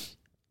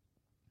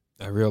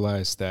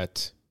realized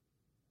that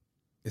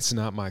it's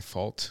not my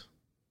fault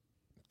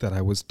that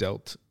I was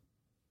dealt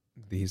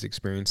these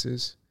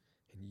experiences,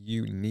 and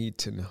you need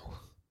to know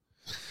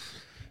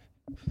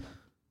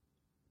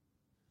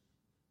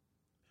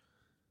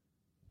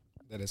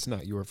that it's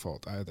not your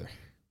fault either.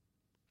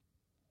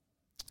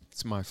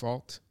 It's my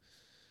fault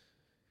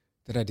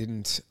that I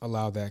didn't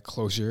allow that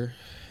closure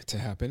to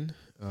happen.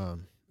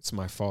 It's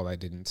my fault I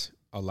didn't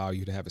allow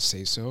you to have a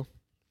say-so.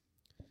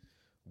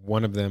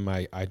 One of them,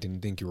 I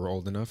didn't think you were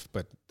old enough,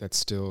 but that's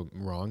still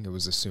wrong. It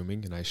was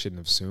assuming, and I shouldn't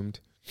have assumed.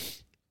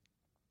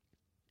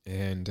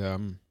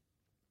 And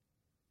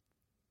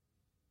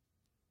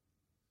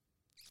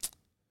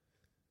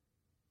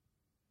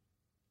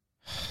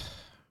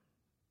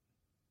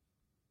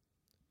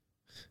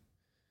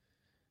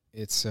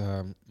it's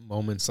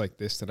moments like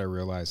this that I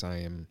realize I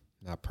am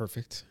not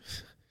perfect,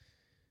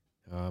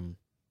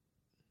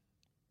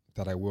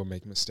 that I will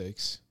make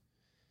mistakes.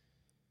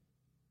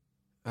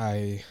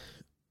 I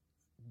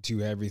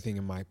do everything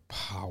in my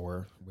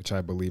power, which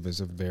I believe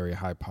is a very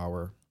high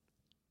power,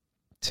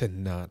 to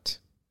not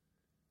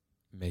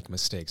make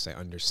mistakes. I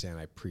understand,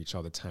 I preach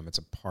all the time. It's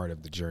a part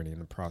of the journey and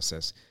the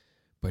process,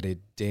 but it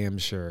damn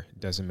sure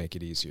doesn't make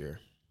it easier.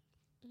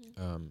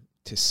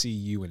 To see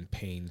you in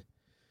pain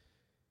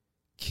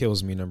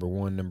kills me, number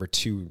one. Number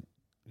two,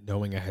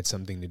 knowing I had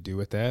something to do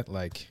with that,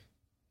 like,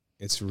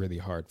 it's really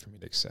hard for me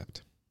to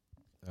accept.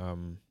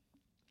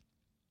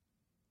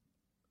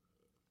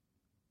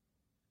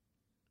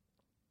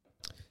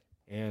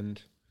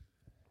 And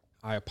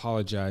I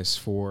apologize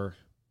for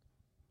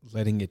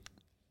letting it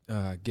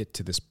get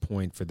to this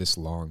point for this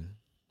long.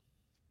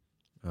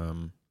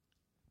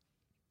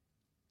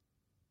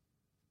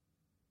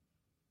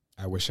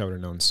 I wish I would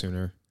have known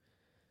sooner.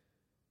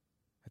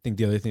 I think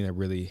the other thing that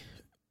really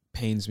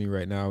pains me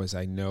right now is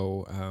I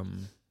know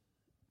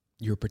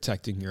you're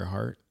protecting your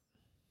heart.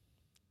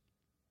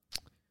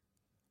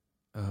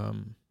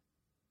 And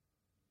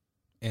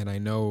I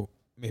know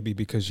maybe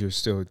because you're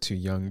still too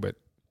young, but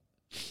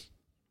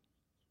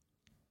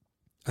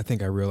I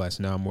think I realize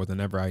now more than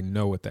ever, I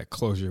know what that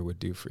closure would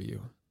do for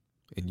you,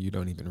 and you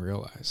don't even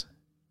realize.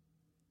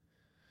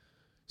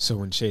 So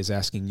when Shay's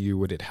asking you,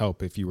 would it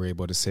help if you were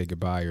able to say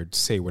goodbye or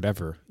say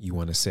whatever you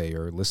want to say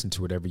or listen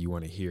to whatever you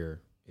want to hear,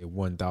 it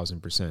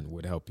 1,000%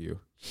 would help you.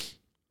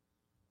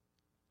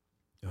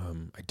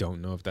 I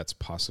don't know if that's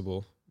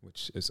possible,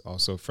 which is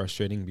also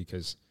frustrating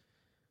because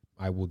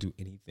I will do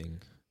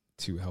anything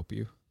to help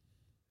you.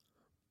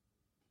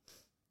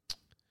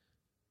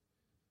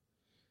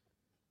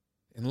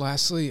 And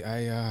lastly,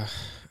 I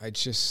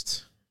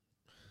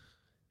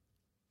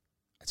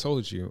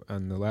told you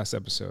on the last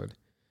episode,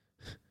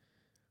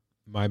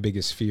 my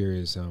biggest fear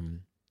is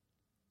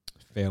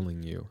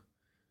failing you.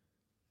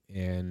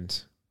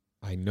 And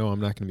I know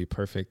I'm not going to be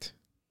perfect.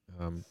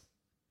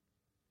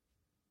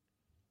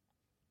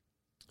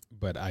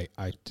 But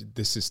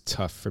this is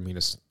tough for me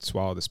to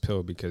swallow this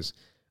pill because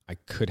I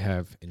could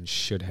have and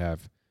should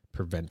have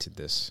prevented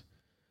this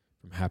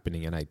from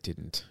happening, and I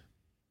didn't.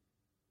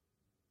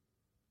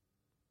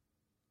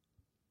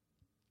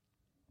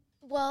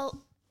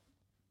 Well,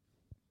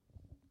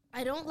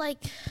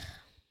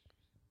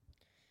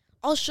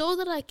 I'll show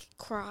that I can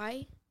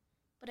cry,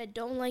 but I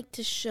don't like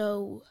to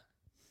show,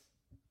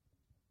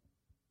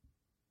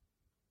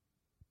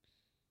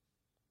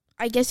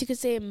 I guess you could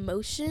say,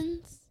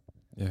 emotions.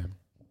 Yeah.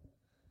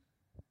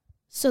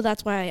 So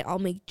that's why I'll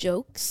make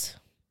jokes.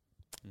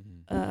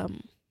 Mm-hmm.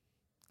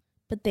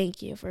 But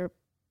thank you for,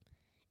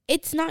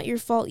 it's not your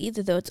fault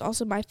either, though. It's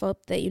also my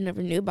fault that you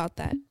never knew about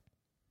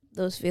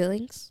those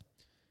feelings.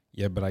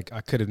 Yeah, but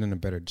I could have done a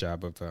better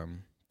job of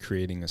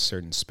creating a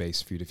certain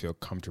space for you to feel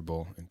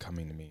comfortable in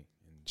coming to me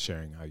and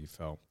sharing how you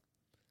felt.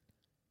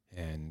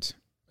 And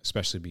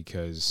especially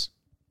because,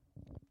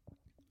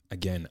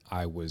 again,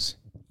 I was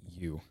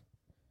you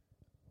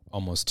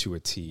almost to a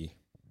T.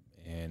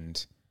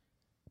 And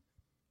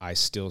I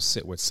still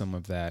sit with some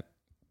of that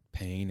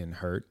pain and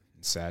hurt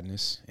and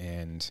sadness.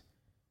 And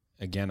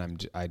again,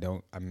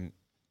 I'm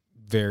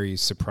very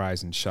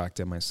surprised and shocked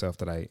at myself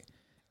that I,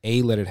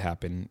 A, let it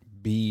happen,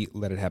 B,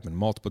 let it happen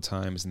multiple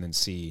times, and then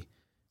C,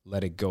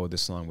 let it go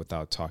this long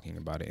without talking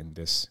about it in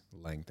this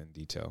length and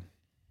detail.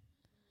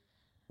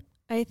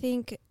 I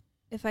think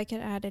if I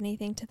could add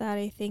anything to that,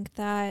 I think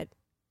that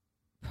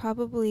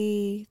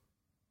probably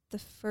the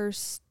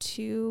first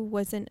two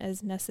wasn't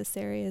as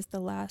necessary as the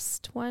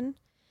last one.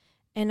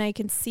 And I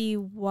can see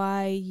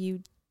why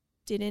you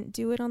didn't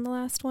do it on the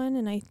last one.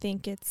 And I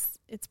think it's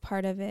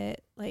part of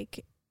it.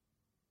 Like,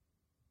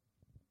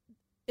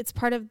 it's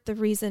part of the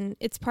reason,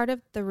 it's part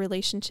of the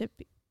relationship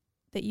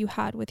that you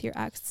had with your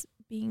ex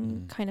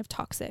being kind of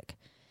toxic.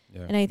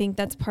 Yeah. And I think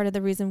that's part of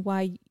the reason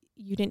why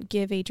you didn't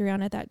give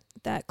Adriana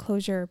that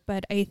closure.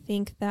 But I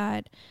think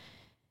that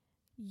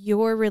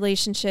your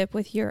relationship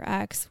with your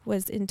ex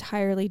was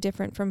entirely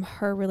different from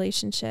her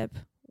relationship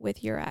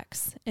with your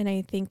ex. And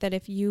I think that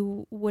if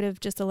you would have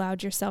just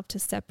allowed yourself to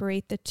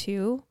separate the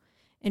two,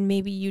 and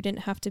maybe you didn't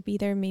have to be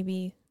there,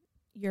 maybe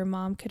your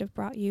mom could have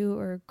brought you,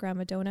 or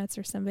Grandma Donuts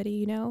or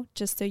somebody,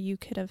 just so you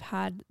could have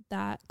had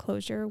that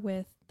closure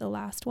with the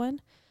last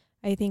one,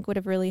 I think would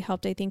have really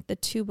helped. I think the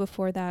two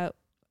before that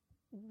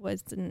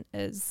wasn't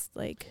as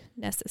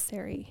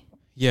necessary.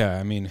 Yeah,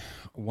 I mean,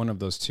 one of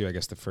those two, I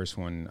guess the first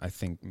one, I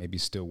think maybe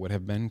still would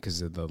have been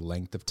because of the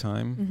length of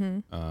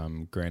time.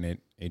 Mm-hmm. Granted,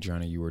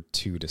 Adriana, you were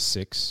 2 to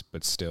 6,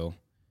 but still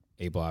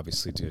able,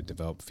 obviously, to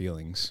develop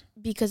feelings.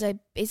 Because I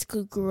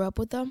basically grew up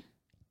with them?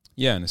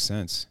 Yeah, in a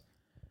sense.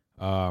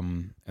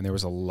 And there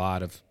was a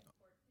lot of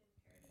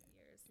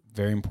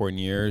very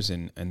important years,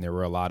 and there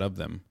were a lot of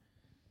them.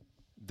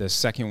 The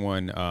second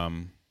one,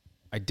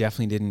 I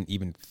definitely didn't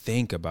even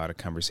think about a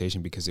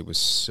conversation because it was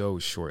so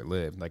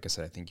short-lived. Like I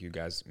said, I think you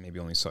guys maybe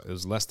only saw, it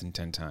was less than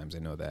 10 times. I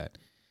know that.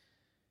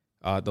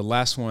 The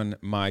last one,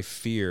 my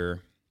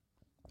fear,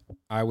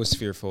 I was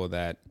fearful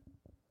that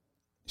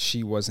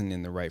she wasn't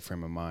in the right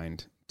frame of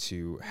mind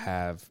to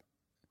have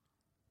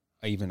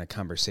even a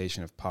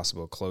conversation of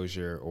possible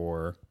closure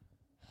or,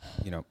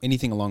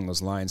 anything along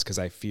those lines, because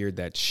I feared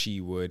that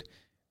she would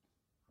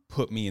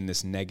put me in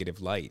this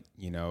negative light.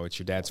 It's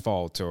your dad's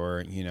fault,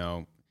 or,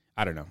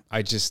 I don't know.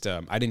 I just,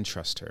 I didn't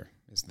trust her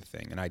is the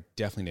thing. And I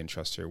definitely didn't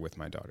trust her with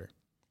my daughter.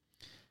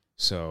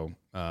 So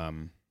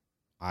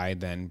I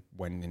then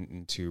went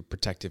into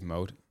protective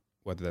mode,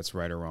 whether that's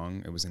right or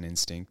wrong. It was an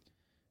instinct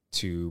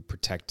to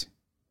protect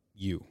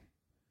you.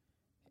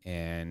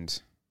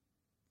 And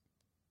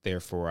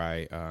therefore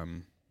I,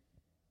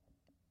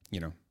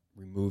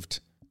 removed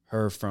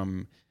her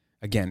from,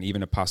 again,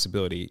 even a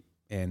possibility.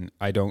 And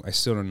I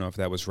still don't know if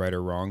that was right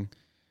or wrong.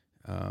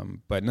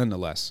 But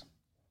nonetheless,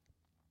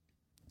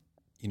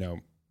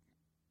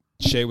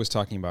 Shay was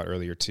talking about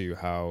earlier too,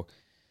 how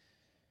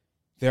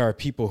there are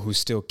people who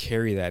still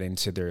carry that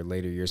into their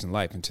later years in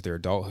life, into their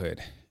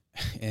adulthood.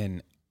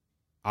 And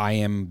I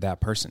am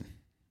that person.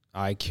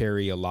 I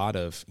carry a lot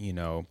of,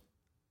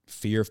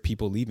 fear of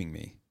people leaving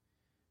me,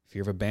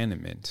 fear of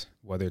abandonment,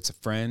 whether it's a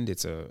friend,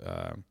 it's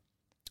a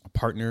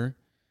partner,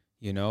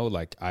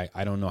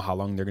 I don't know how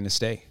long they're going to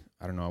stay.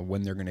 I don't know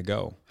when they're going to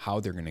go, how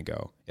they're going to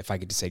go, if I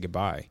get to say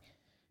goodbye.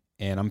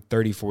 And I'm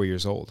 34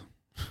 years old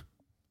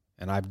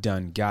and I've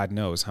done God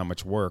knows how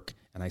much work,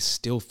 and I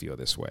still feel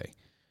this way.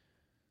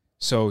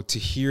 So to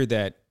hear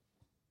that,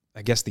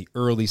 I guess the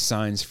early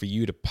signs for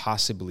you to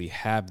possibly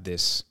have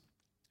this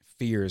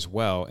fear as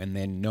well, and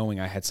then knowing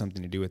I had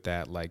something to do with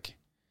that,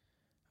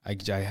 I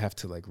have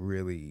to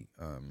really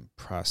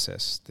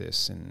process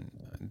this, and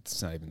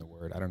it's not even the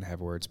word. I don't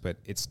have words, but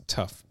it's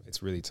tough.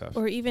 It's really tough.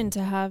 Or even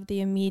to have the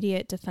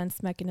immediate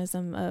defense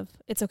mechanism of,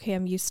 it's okay,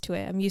 I'm used to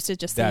it. I'm used to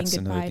just saying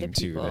goodbye to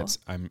people. That's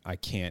another thing too. I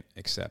can't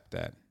accept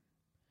that.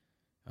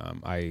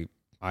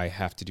 I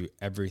have to do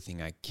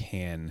everything I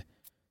can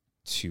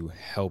to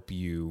help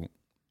you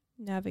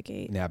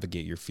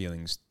navigate your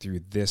feelings through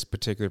this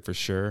particular, for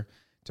sure,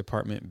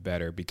 department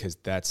better, because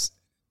that's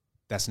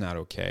not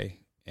okay.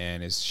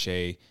 And as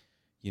Shay,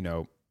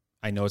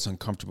 I know it's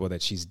uncomfortable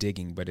that she's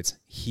digging, but it's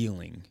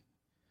healing.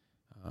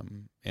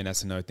 And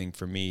that's another thing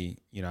for me.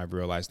 I've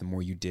realized the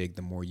more you dig,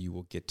 the more you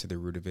will get to the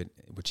root of it,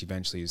 which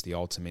eventually is the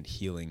ultimate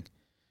healing,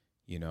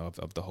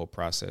 of the whole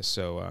process.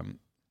 So,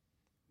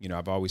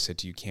 I've always said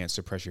to you, can't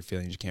suppress your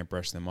feelings. You can't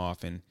brush them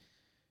off. And,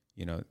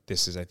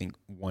 this is, I think,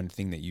 one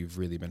thing that you've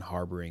really been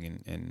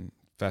harboring and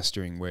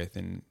festering with,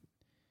 and,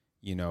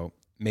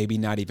 maybe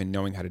not even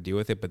knowing how to deal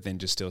with it, but then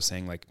just still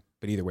saying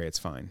but either way, it's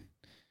fine.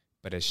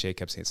 But as Shay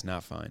kept saying, it's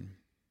not fine.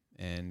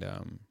 And,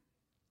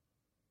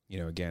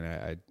 again,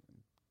 I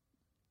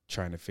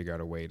trying to figure out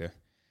a way to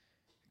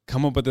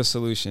come up with a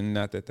solution.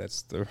 Not that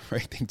that's the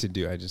right thing to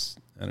do. I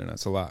don't know.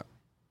 It's a lot.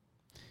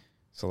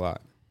 It's a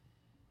lot.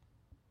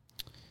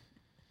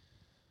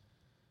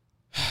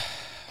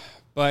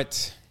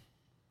 But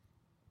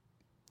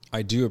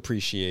I do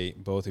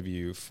appreciate both of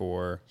you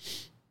for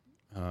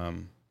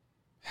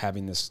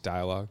having this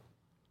dialogue.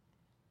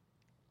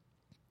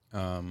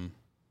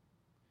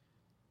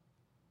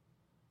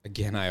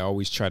 Again, I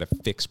always try to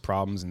fix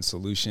problems and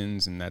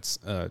solutions, and that's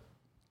a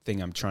thing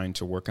I'm trying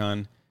to work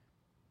on.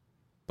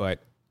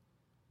 But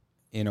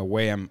in a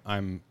way,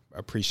 I'm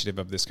appreciative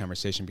of this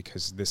conversation,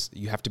 because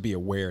you have to be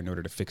aware in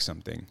order to fix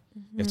something.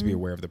 Mm-hmm. You have to be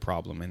aware of the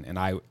problem. And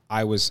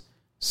I was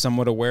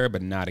somewhat aware,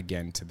 but not,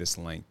 again, to this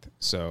length.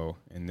 So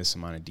in this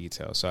amount of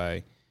detail. So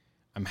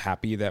I'm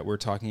happy that we're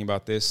talking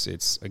about this.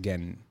 It's,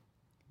 again,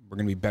 we're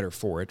going to be better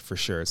for it, for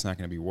sure. It's not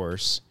going to be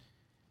worse.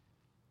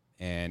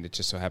 And it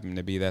just so happened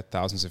to be that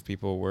thousands of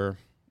people were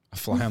a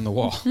fly on the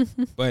wall.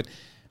 But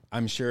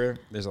I'm sure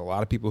there's a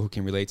lot of people who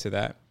can relate to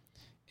that.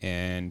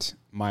 And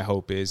my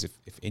hope is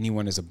if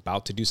anyone is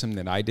about to do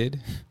something that I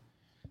did,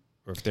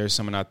 or if there's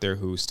someone out there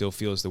who still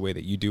feels the way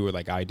that you do or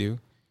like I do,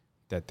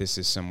 that this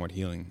is somewhat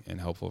healing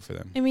and helpful for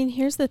them. I mean,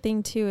 here's the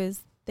thing too,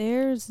 is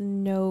there's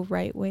no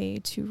right way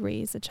to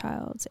raise a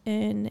child.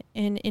 And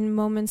in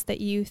moments that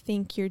you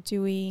think you're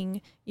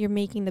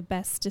making the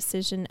best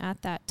decision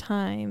at that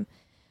time,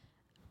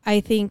 I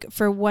think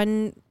for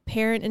one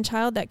parent and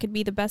child, that could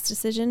be the best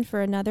decision. For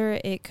another,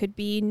 it could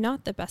be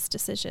not the best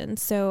decision.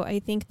 So I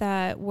think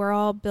that we're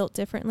all built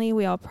differently.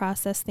 We all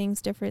process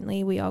things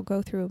differently. We all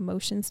go through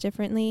emotions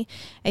differently.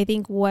 I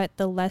think what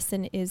the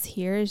lesson is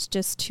here is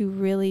just to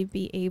really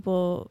be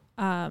able,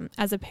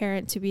 as a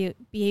parent, to be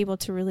able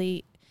to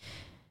really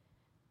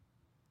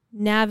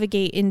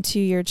navigate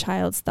into your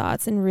child's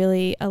thoughts and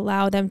really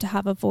allow them to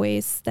have a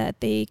voice that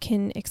they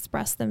can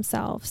express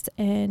themselves,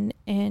 and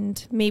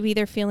maybe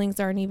their feelings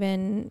aren't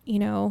even,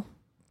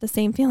 the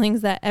same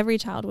feelings that every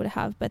child would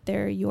have, but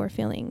they're your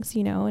feelings,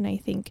 and I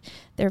think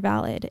they're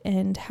valid,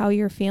 and how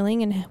you're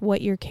feeling and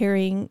what you're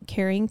carrying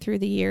through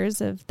the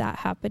years of that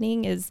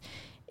happening is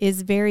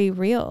very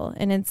real,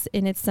 and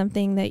it's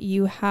something that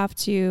you have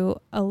to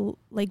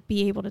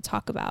be able to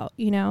talk about,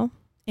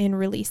 and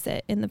release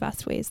it in the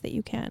best ways that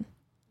you can.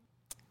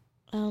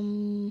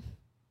 You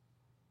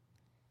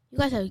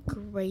guys have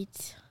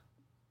great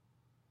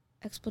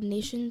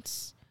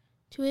explanations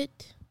to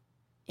it.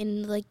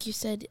 And like you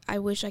said, I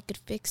wish I could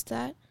fix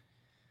that.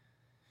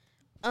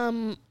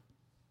 But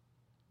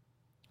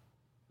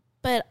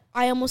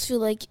I almost feel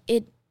like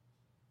it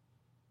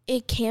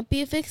can't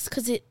be fixed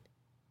because it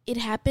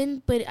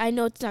happened, but I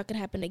know it's not going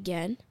to happen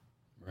again.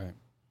 Right.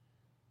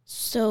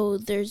 So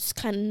there's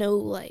kind of no,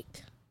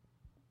 like...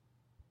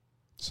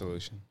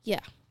 Solution.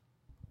 Yeah.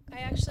 I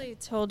actually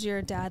told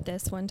your dad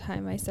this one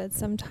time. I said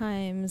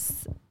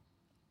sometimes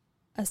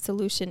a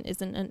solution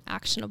isn't an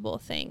actionable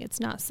thing. It's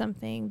not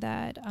something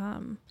that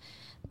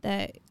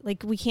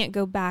like we can't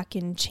go back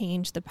and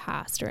change the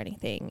past or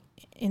anything.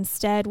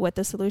 Instead, what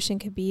the solution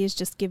could be is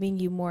just giving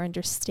you more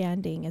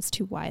understanding as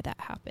to why that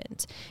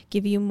happened.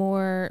 Give you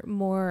more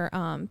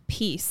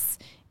peace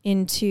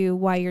into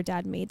why your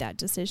dad made that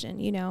decision,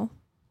 you know?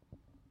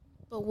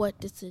 But what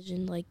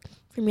decision? Like,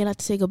 for me not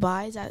to say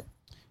goodbye? Is that...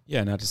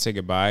 Yeah, not to say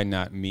goodbye,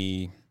 not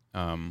me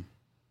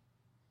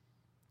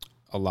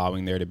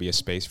allowing there to be a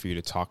space for you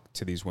to talk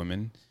to these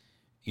women.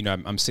 You know,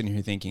 I'm sitting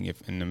here thinking,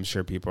 and I'm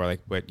sure people are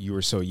like, but you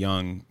were so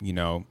young, you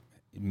know,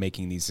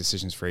 making these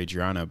decisions for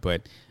Adriana,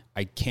 but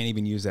I can't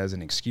even use that as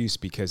an excuse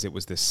because it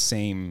was the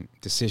same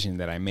decision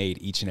that I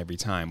made each and every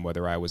time,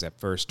 whether I was at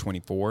first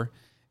 24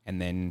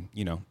 and then,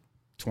 you know,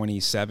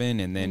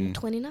 27 and then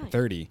 29.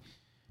 30,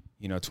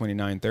 you know,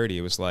 29, 30.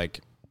 It was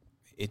like,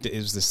 it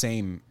was the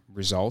same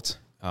result.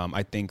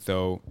 I think,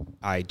 though,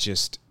 I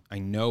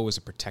know it was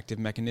a protective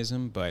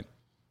mechanism, but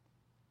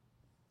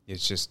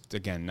it's just,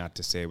 again, not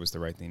to say it was the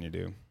right thing to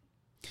do.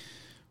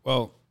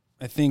 Well,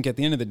 I think at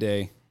the end of the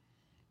day,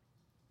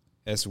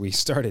 as we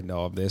started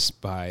all of this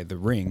by the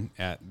ring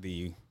at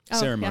the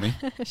ceremony.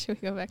 Yeah.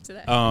 Should we go back to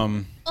that?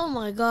 Oh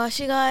my gosh,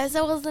 you guys,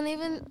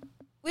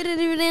 we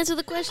didn't even answer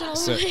the question.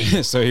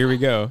 So here we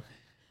go.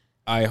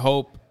 I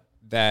hope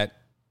that,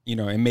 you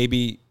know, and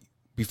maybe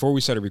before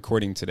we started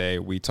recording today,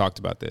 we talked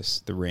about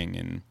this, the ring,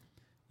 and,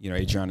 you know,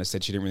 Adriana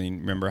said she didn't really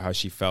remember how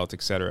she felt,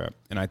 etc.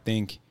 And I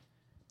think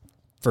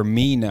for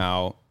me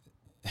now,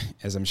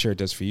 as I'm sure it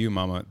does for you,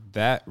 Mama,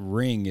 that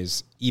ring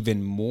is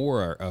even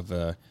more of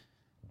a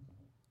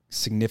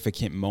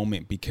significant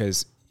moment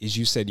because, as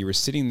you said, you were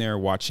sitting there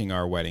watching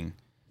our wedding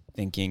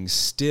thinking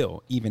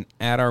still, even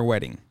at our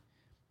wedding,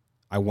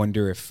 I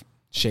wonder if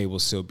Shay will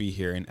still be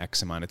here in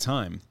X amount of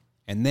time.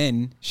 And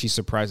then she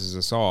surprises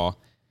us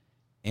all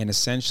and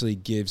essentially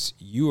gives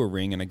you a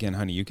ring. And again,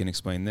 honey, you can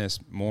explain this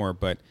more,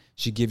 but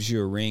she gives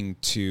you a ring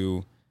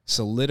to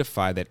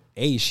solidify that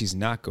A, she's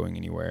not going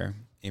anywhere,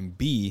 and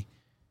B,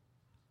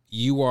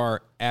 you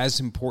are as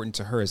important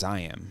to her as I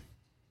am.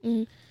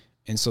 Mm-hmm.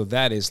 And so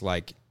that is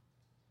like,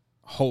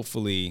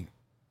 hopefully,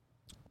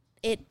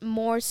 it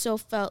more so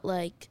felt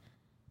like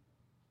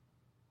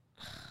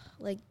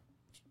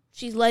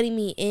she's letting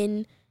me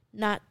in,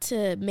 not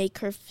to make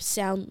her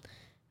sound,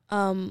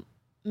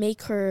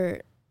 make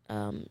her,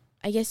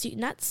 I guess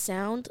not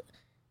sound,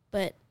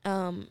 but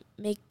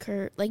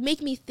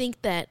make me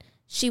think that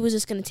she was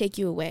just gonna take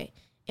you away,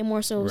 and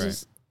more so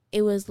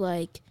it was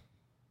like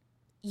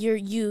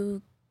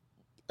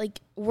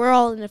we're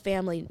all in a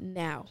family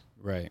now.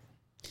 Right.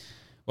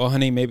 Well,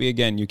 honey, maybe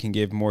again you can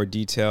give more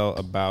detail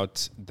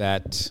about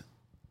that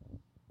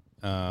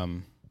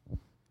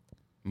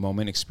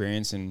moment,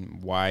 experience,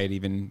 and why it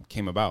even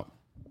came about.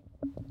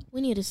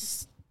 We need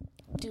to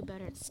do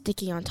better at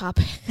sticking on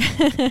topic.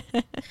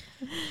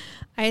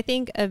 I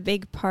think a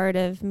big part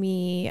of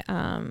me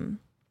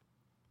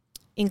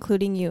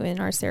including you in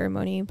our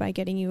ceremony by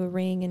getting you a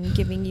ring and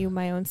giving you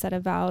my own set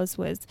of vows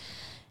was,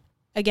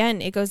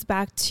 again, it goes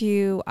back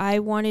to I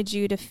wanted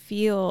you to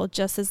feel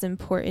just as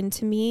important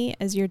to me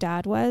as your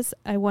dad was.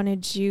 I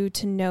wanted you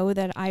to know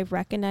that I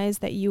recognize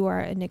that you are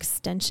an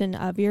extension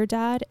of your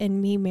dad,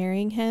 and me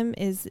marrying him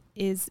is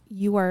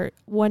you are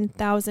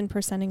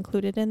 1,000%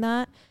 included in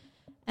that.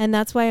 And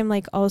that's why I'm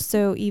like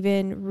also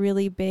even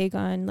really big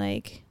on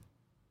like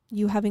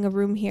you having a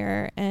room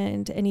here,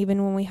 and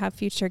even when we have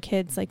future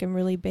kids, like I'm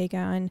really big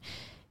on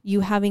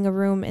you having a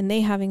room and they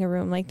having a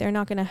room. Like they're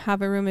not going to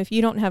have a room if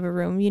you don't have a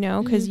room, you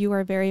know, because you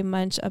are very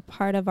much a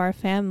part of our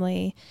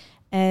family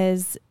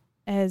as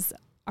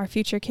our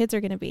future kids are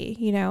going to be,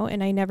 you know,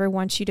 and I never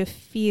want you to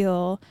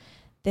feel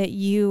that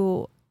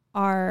you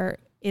are,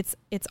 it's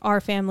our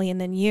family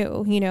and then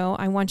you know,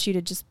 I want you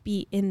to just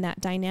be in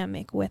that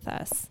dynamic with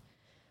us.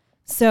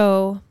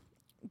 So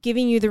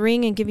giving you the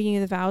ring and giving you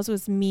the vows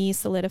was me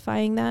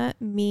solidifying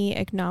that, me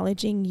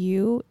acknowledging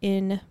you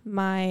in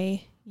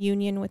my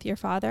union with your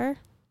father.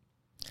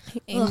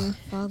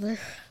 Father.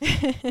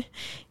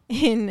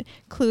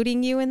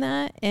 Including you in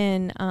that,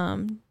 and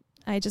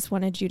I just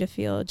wanted you to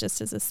feel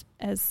just as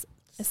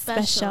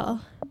special,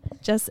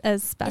 just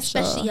as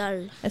special,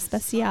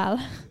 especial.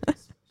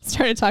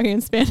 Started talking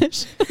in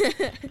Spanish.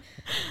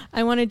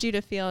 I wanted you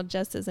to feel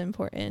just as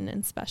important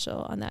and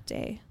special on that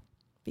day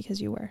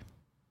because you were.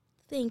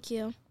 Thank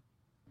you.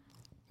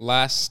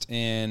 Last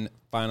and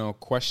final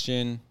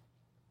question,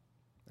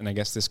 and I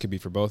guess this could be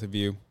for both of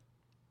you.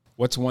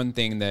 What's one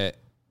thing that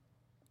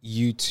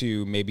you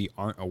two maybe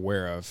aren't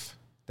aware of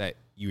that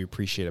you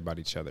appreciate about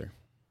each other?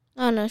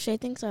 Oh no, Shay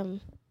thinks I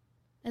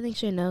think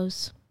Shay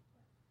knows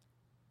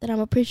that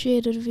I'm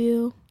appreciative of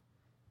you,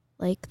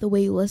 like the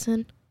way you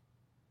listen.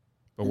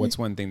 But what's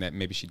one thing that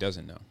maybe she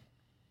doesn't know?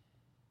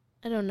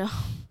 I don't know.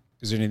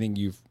 Is there anything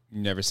you've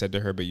never said to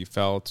her but you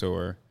felt,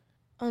 or?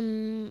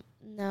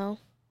 No.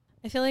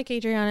 I feel like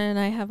Adriana and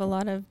I have a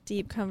lot of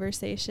deep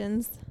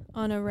conversations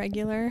on a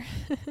regular.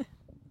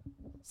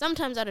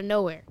 Sometimes out of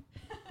nowhere.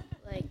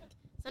 Like,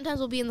 sometimes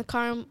we'll be in the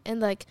car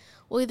and, like,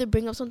 we'll either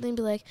bring up something and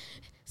be like,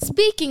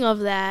 speaking of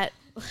that,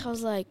 I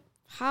was like,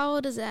 how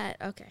does that,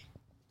 okay.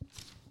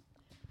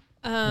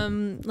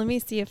 Let me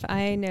see if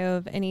I know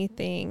of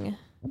anything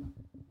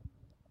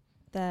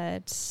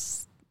that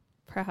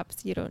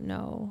perhaps you don't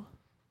know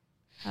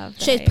of.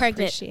 She's I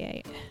pregnant.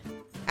 Appreciate.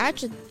 I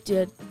actually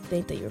did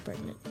think that you were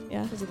pregnant.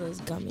 Yeah. Because of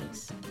those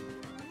gummies.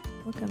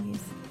 What gummies?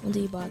 When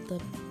you bought them.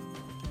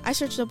 I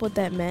searched up what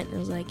that meant and it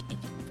was like,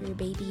 it's for your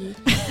baby.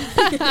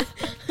 I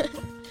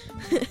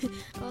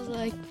was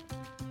like,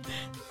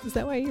 Is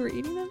that why you were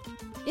eating them?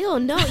 ew,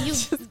 no, you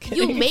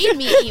kidding. made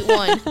me eat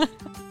one.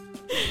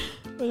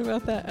 What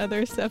about that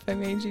other stuff I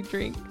made you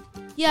drink?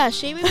 Yeah,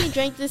 Shay made me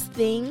drink this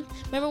thing.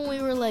 Remember when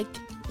we were like,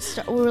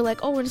 oh, we're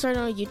gonna start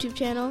on a YouTube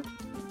channel?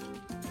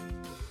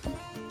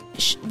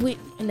 We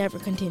never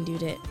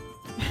continued it.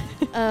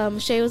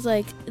 Shay was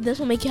like, this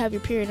will make you have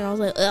your period. And I was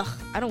like, ugh,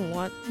 I don't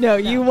want. No,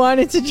 you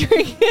wanted to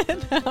drink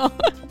it though.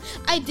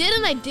 I did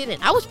and I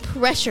didn't. I was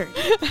pressured.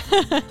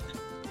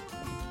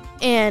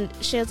 And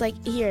Shay was like,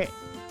 here.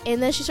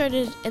 And then she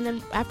started, and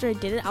then after I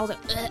did it, I was like,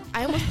 ugh.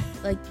 I almost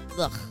like,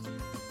 ugh.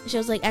 She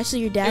was like,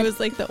 actually, your dad. It was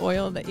like the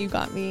oil that you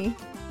got me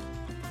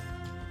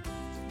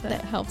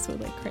that helps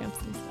with like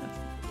cramps and stuff.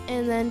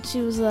 And then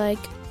she was like,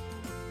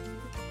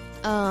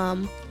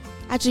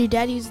 actually, your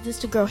dad used this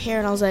to grow hair.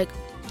 And I was like,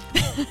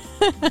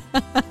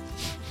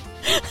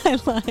 I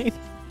lied.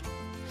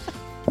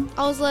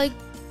 I was like,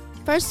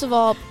 first of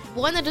all,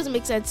 one, that doesn't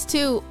make sense.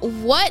 Two,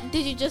 what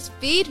did you just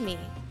feed me?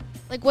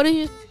 Like, what did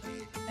you?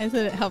 I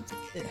said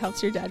it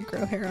helps your dad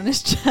grow hair on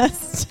his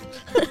chest.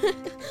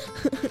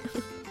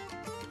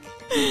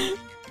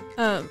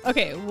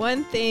 Okay,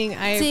 one thing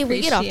I See,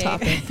 we get off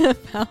appreciate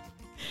about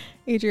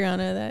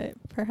Adriana that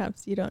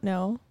perhaps you don't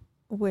know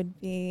would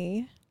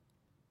be,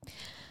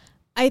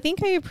 I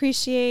think I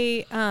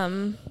appreciate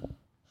how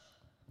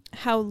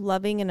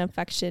loving and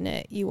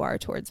affectionate you are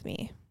towards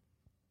me.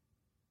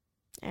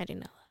 I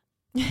didn't know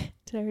that.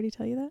 Did I already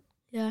tell you that?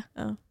 Yeah.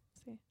 Oh,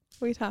 see,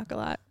 we talk a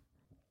lot.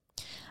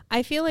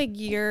 I feel like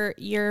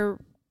you're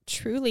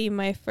truly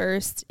my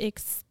first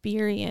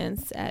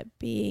experience at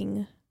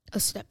being A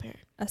step parent.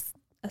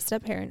 a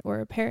step parent or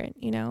a parent,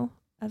 you know,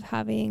 of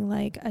having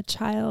like a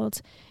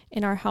child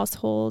in our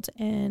household,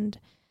 and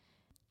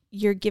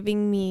you're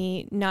giving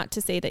me, not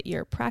to say that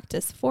you're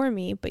practice for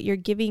me, but you're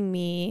giving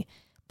me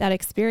that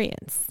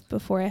experience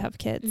before I have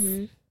kids.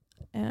 Mm-hmm.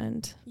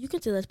 And You can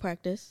say that's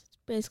practice. It's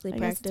basically I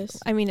guess- practice.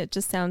 I mean, it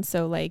just sounds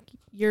so like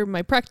you're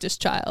my practice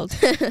child.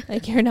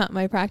 Like you're not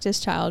my practice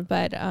child,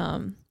 but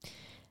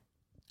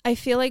I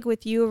feel like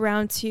with you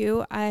around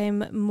too,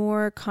 I'm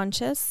more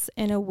conscious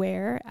and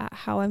aware at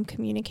how I'm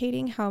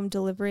communicating, how I'm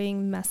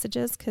delivering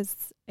messages,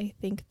 because I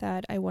think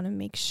that I want to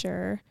make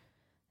sure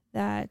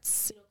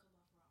that,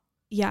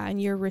 yeah,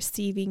 and you're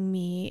receiving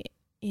me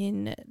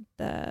in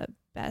the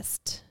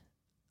best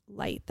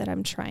light that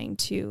I'm trying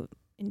to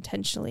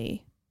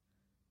intentionally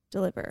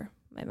deliver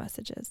my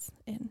messages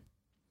in,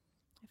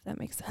 if that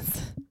makes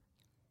sense.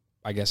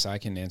 I guess I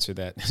can answer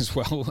that as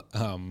well.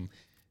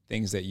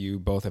 Things that you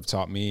both have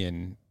taught me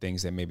and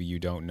things that maybe you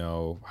don't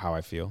know how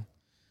I feel.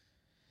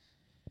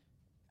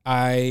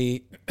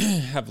 I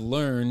have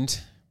learned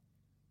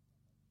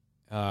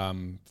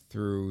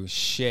through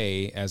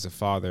Shay as a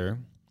father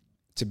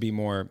to be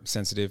more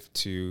sensitive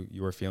to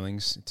your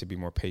feelings, to be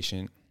more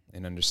patient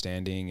and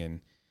understanding, and,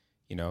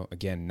 you know,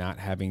 again, not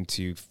having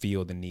to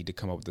feel the need to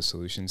come up with a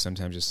solution.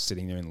 Sometimes just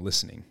sitting there and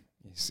listening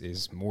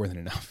is more than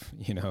enough.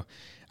 You know,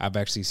 I've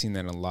actually seen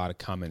that in a lot of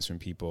comments from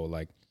people,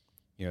 like,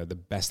 you know, the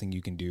best thing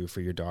you can do for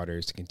your daughter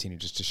is to continue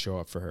just to show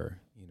up for her,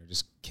 you know,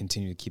 just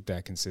continue to keep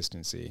that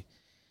consistency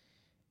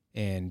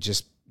and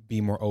just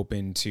be more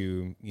open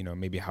to, you know,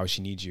 maybe how she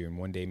needs you. And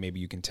one day, maybe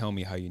you can tell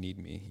me how you need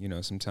me, you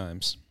know,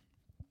 sometimes.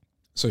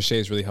 So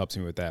Shay's really helped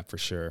me with that for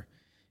sure.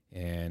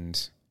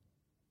 And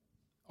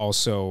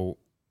also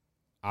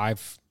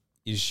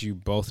as you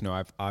both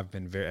know, I've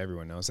been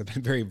everyone knows, I've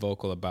been very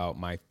vocal about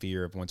my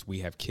fear of once we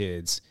have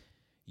kids,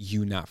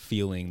 you not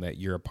feeling that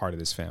you're a part of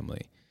this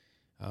family.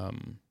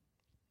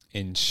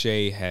 And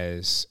Shay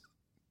has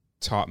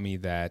taught me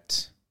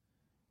that,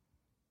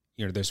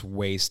 you know, there's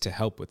ways to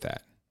help with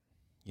that,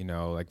 you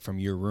know, like from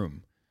your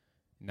room.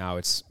 Now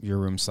it's your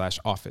room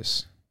 /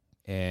 office.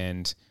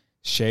 And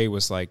Shay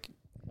was like,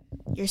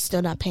 You're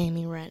still not paying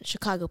me rent.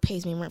 Chicago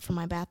pays me rent for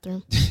my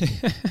bathroom.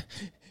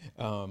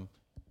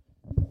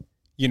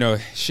 you know,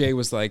 Shay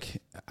was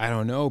like, I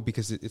don't know,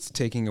 because it's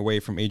taking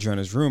away from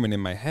Adriana's room. And in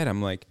my head,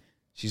 I'm like,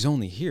 she's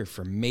only here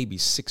for maybe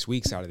 6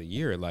 weeks out of the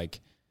year. Like,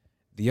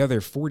 the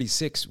other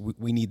 46,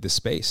 we need the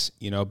space,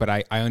 you know, but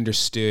I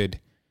understood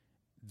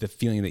the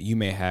feeling that you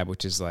may have,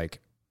 which is like,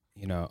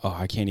 you know, oh,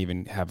 I can't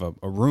even have a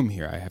room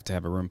here. I have to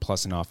have a room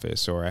plus an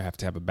office, or I have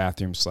to have a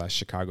bathroom /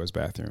 Chicago's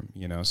bathroom,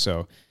 you know?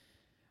 So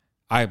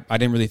I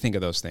didn't really think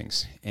of those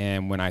things.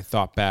 And when I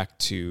thought back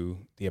to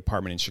the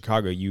apartment in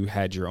Chicago, you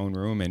had your own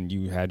room and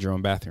you had your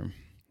own bathroom,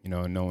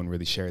 and no one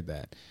really shared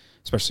that,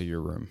 especially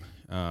your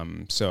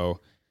room. So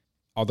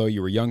although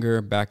you were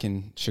younger back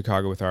in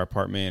Chicago with our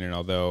apartment, and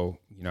although,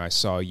 I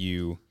saw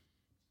you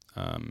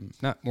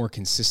not more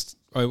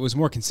consistent, it was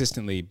more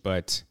consistently,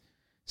 but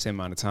same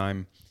amount of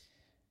time,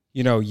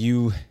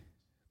 you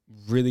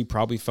really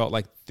probably felt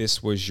like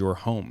this was your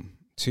home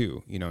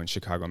too, in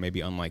Chicago,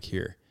 maybe unlike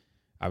here.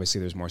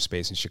 Obviously, there's more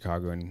space in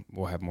Chicago, and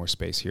we'll have more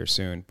space here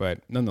soon. But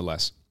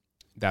nonetheless,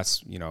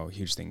 that's, a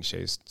huge thing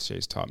Shay's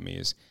taught me,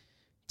 is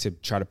to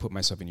try to put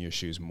myself in your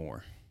shoes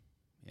more.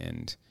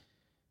 And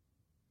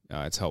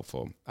it's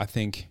helpful. I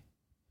think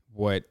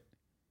what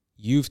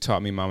you've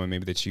taught me, Mama,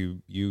 maybe that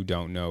you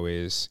don't know,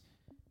 is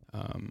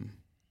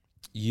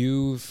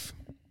you've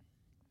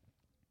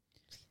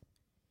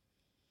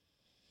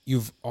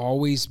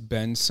always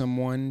been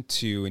someone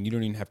to, and you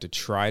don't even have to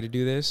try to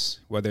do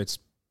this, whether it's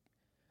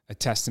a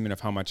testament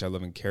of how much I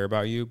love and care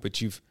about you, but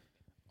you've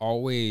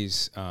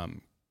always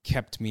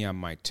kept me on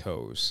my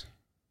toes.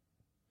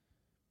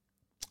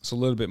 So a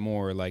little bit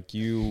more like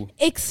you.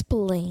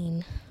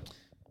 Explain.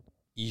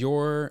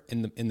 You're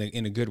in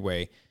a good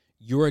way.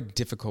 You're a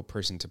difficult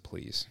person to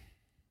please.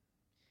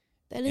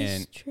 That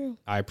is true.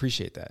 I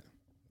appreciate that.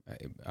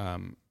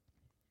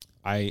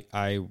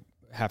 I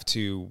have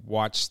to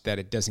watch that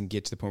it doesn't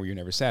get to the point where you're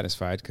never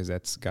satisfied, because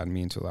that's gotten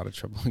me into a lot of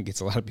trouble and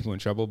gets a lot of people in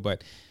trouble.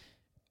 But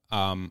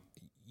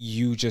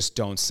you just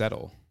don't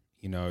settle.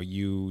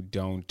 You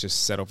don't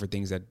just settle for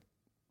things that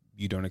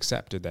you don't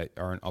accept or that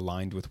aren't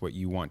aligned with what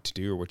you want to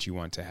do or what you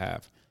want to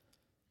have.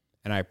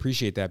 And I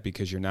appreciate that,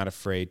 because you're not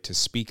afraid to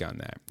speak on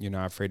that. You're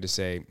not afraid to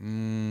say,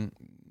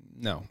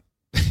 no.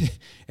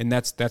 And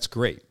that's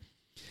great.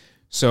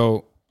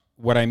 So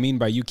what I mean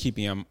by you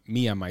keeping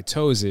me on my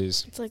toes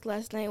is, it's like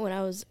last night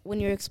when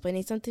you were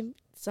explaining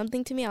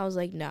something to me, I was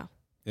like, no.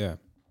 Yeah.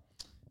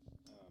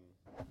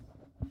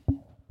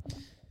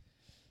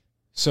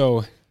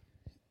 So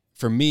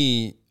for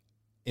me,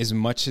 as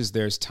much as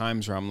there's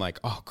times where I'm like,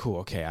 oh, cool,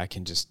 okay, I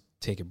can just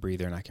take a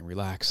breather and I can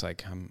relax.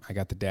 Like I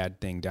got the dad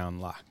thing down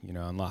lock,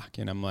 on lock.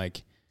 And I'm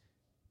like,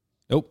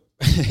 nope.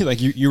 Like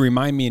you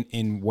remind me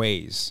in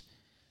ways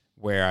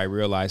where I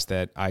realize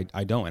that I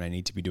don't, and I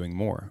need to be doing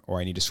more, or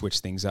I need to switch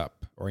things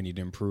up, or I need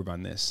to improve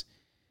on this.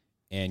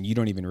 And you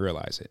don't even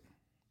realize it.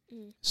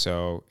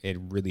 So it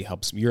really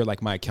helps me. You're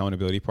like my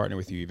accountability partner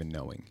with you even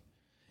knowing.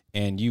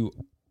 And you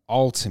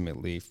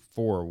ultimately,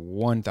 for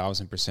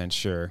 1,000%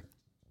 sure,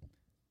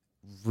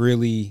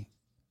 really,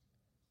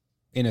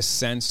 in a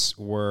sense,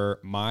 were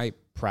my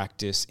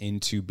practice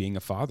into being a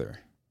father.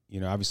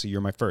 Obviously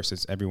you're my first.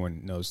 It's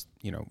everyone knows,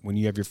 when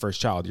you have your first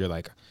child, you're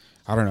like,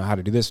 I don't know how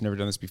to do this. I've never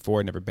done this before.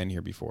 I've never been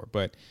here before.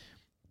 But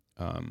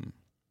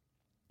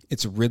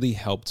it's really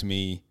helped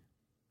me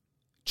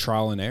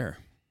trial and error.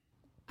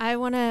 I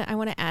want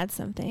to add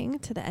something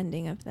to the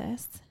ending of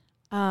this.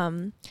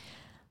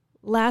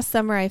 Last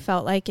summer, I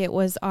felt like it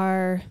was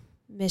our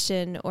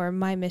mission, or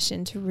my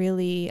mission, to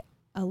really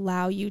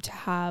allow you to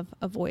have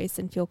a voice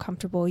and feel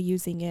comfortable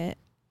using it,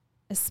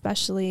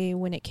 especially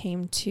when it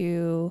came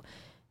to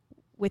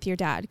with your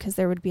dad, because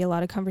there would be a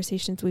lot of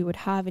conversations we would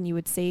have, and you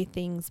would say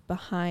things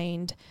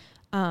behind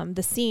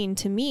the scene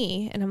to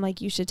me, and I'm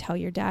like, you should tell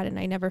your dad. And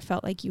I never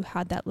felt like you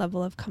had that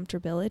level of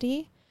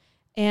comfortability.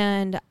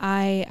 And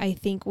I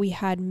think we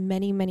had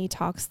many, many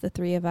talks, the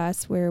three of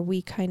us, where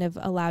we kind of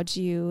allowed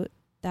you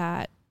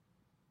that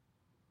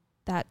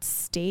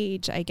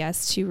stage, I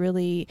guess, to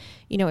really,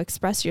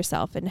 express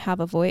yourself and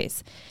have a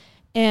voice.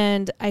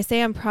 And I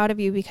say I'm proud of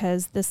you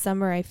because this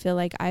summer I feel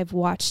like I've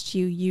watched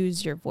you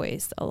use your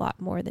voice a lot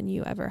more than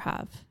you ever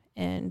have.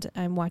 And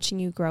I'm watching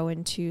you grow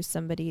into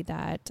somebody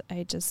that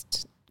I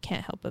just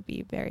can't help but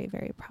be very,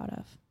 very proud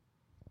of.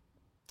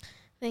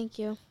 Thank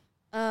you.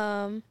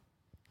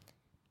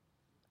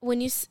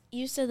 When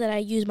you said that I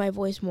use my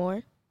voice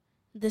more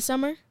this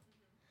summer,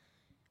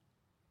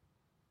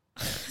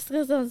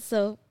 this sounds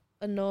so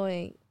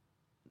annoying,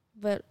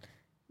 but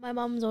my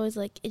mom's always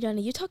like, hey,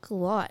 Johnny, you talk a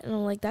lot. And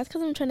I'm like, that's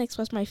because I'm trying to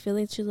express my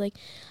feelings. She's like,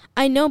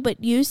 I know,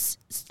 but you,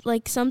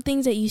 like, some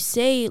things that you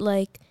say,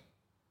 like,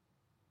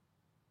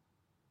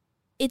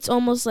 it's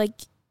almost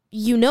like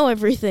you know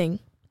everything.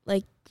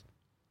 Like,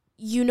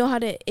 you know how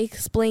to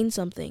explain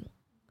something.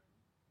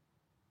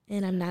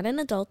 And I'm not an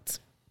adult.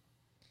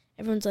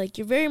 Everyone's like,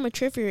 you're very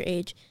mature for your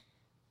age.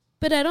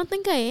 But I don't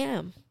think I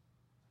am.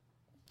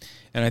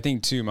 And I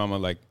think, too, Mama,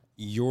 like,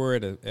 you're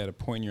at a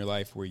point in your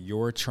life where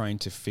you're trying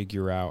to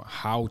figure out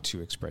how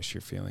to express your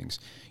feelings.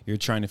 You're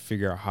trying to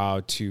figure out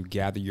how to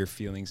gather your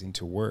feelings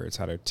into words,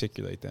 how to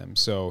articulate them.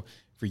 So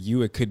for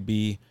you, it could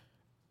be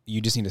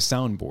you just need a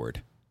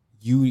soundboard.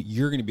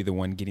 You're going to be the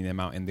one getting them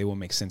out, and they will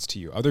make sense to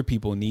you. Other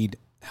people need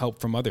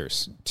help from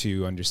others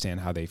to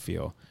understand how they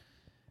feel.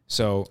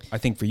 So I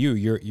think for you,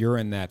 you're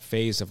in that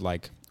phase of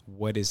like,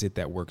 what is it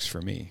that works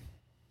for me?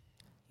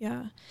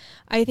 Yeah.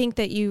 I think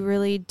that you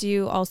really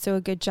do also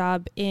a good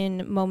job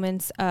in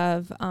moments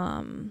of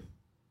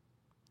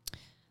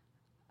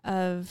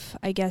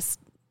I guess,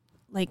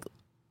 like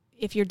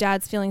if your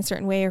dad's feeling a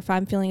certain way or if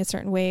I'm feeling a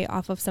certain way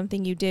off of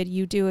something you did,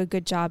 you do a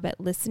good job at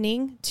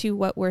listening to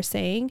what we're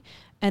saying.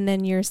 And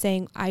then you're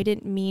saying, I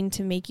didn't mean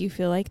to make you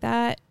feel like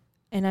that,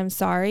 and I'm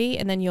sorry.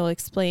 And then you'll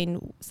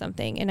explain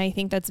something. And I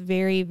think that's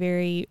very,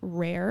 very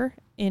rare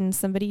in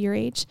somebody your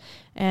age.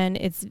 And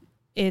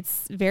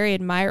it's very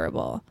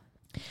admirable.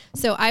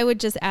 So I would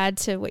just add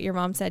to what your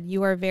mom said.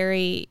 You are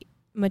very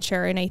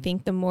mature. And I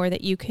think the more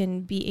that you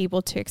can be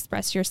able to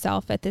express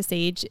yourself at this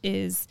age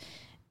is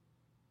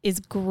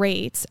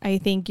great. I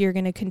think you're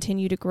going to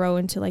continue to grow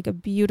into like a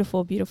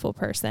beautiful, beautiful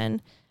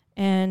person.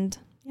 And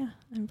yeah,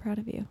 I'm proud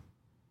of you.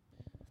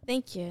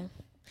 Thank you.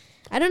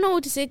 I don't know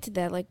what to say to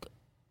that. Like,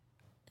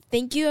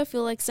 thank you. I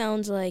feel like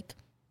sounds like,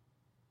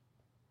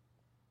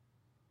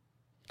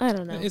 I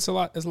don't know. It's a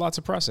lot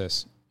to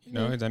process. You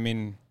know, I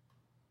mean,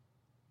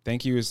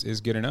 thank you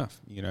is good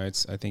enough. You know,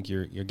 I think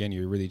you're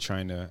really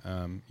trying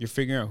to, you're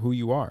figuring out who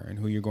you are and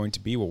who you're going to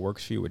be, what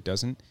works for you, what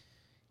doesn't.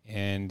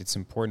 And it's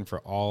important for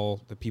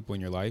all the people in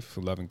your life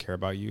who love and care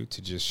about you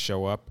to just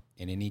show up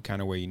in any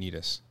kind of way you need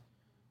us.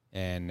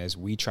 And as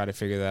we try to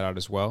figure that out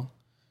as well,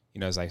 you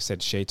know, as I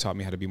said, Shay taught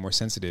me how to be more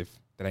sensitive,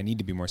 that I need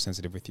to be more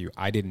sensitive with you.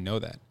 I didn't know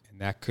that. And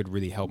that could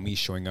really help me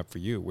showing up for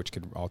you, which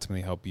could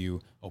ultimately help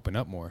you open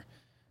up more.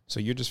 So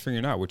you're just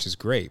figuring it out, which is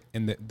great.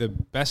 And the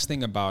best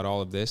thing about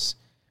all of this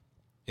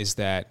is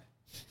that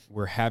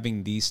we're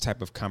having these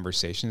type of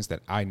conversations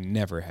that I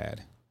never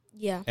had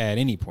at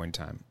any point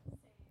in time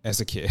as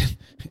a kid.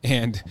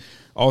 And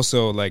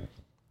also, like,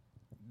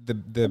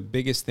 the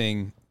biggest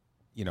thing,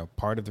 you know,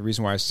 part of the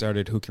reason why I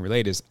started Who Can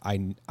Relate is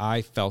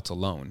I felt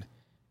alone,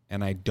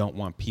 and I don't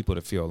want people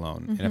to feel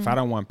alone. And if I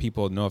don't want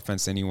people, no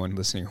offense to anyone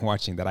listening or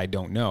watching, that I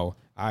don't know,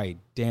 I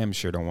damn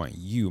sure don't want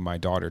you, my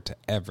daughter, to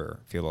ever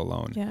feel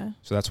alone. Yeah.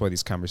 So that's why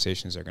these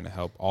conversations are going to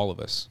help all of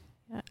us.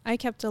 Yeah. I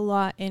kept a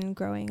lot in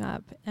growing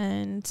up,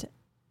 and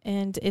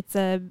it's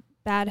a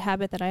bad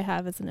habit that I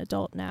have as an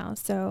adult now.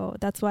 So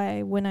that's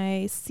why when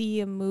I see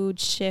a mood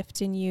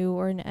shift in you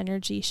or an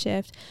energy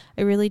shift,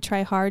 I really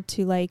try hard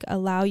to like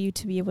allow you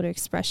to be able to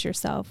express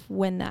yourself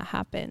when that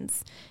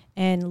happens,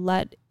 and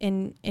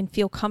and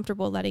feel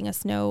comfortable letting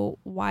us know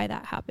why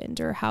that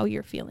happened or how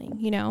you're feeling,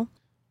 you know?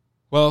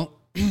 Well,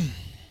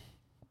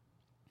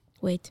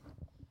 wait,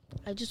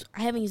 I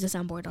haven't used the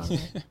soundboard all day.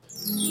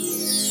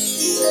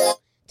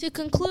 To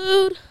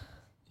conclude,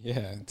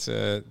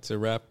 to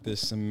wrap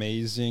this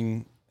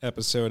amazing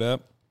episode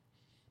up,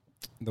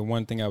 the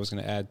one thing I was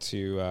going to add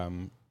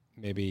to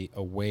maybe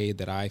a way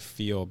that I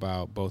feel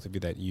about both of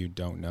you that you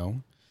don't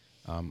know,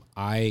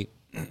 I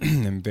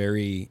am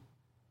very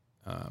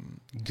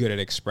good at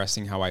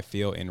expressing how I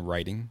feel in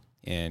writing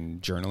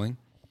and journaling.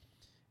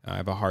 I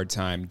have a hard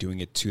time doing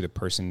it to the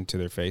person, to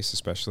their face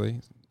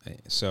especially.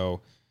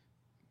 So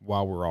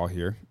while we're all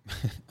here,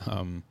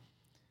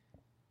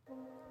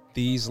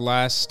 these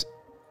last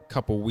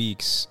couple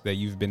weeks that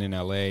you've been in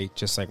LA,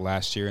 just like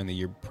last year and the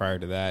year prior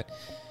to that,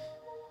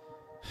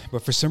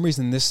 but for some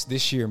reason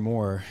this year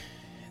more,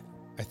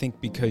 I think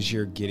because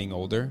you're getting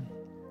older,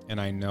 and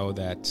I know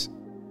that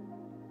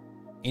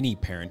any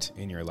parent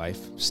in your life,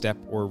 step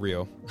or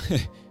real,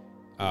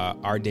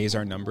 our days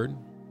are numbered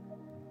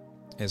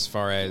as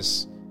far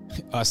as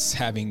us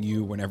having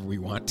you whenever we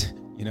want,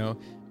 you know,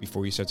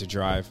 before you start to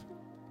drive,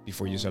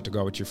 before you start to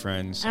go out with your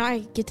friends. I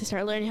get to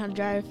start learning how to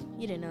drive.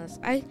 You didn't know this.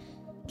 I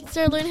get to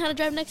start learning how to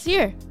drive next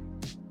year.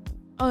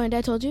 Oh, and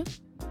Dad told you?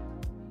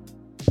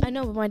 I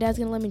know, but my dad's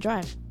going to let me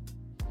drive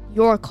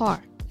your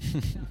car.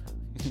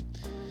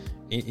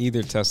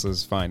 Either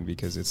Tesla's fine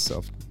because it's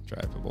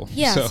self-drivable.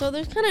 Yeah, so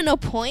there's kind of no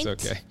point.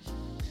 It's okay.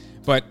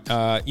 But,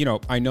 you know,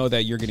 I know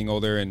that you're getting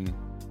older and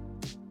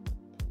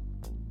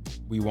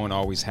we won't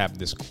always have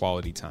this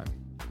quality time.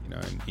 You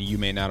know, and you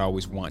may not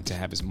always want to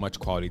have as much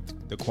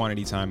the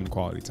quantity time and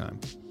quality time.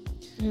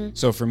 Mm-hmm.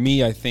 So for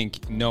me, I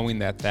think knowing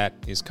that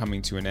is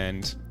coming to an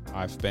end,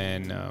 I've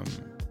been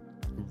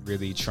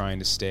really trying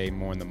to stay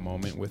more in the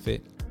moment with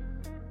it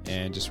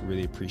and just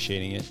really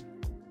appreciating it.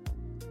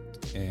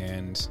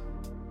 And,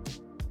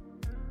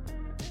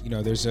 you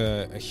know, there's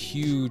a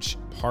huge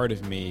part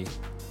of me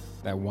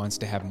that wants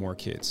to have more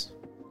kids.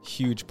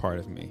 Huge part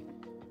of me.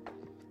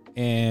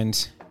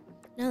 And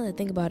now that I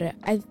think about it,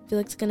 I feel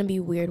like it's going to be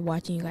weird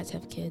watching you guys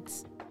have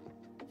kids.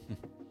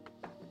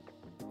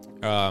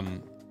 You're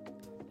going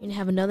to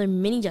have another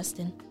mini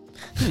Justin.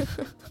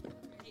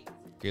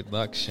 Good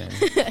luck, Shannon.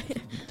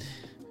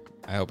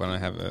 I hope I don't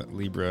have a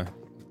Libra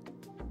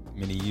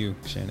mini you,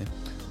 Shannon.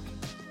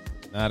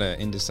 Not a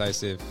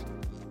indecisive,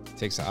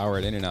 takes an hour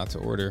at In-N-Out to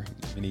order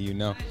mini you,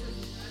 no.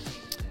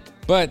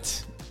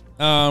 But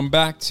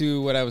back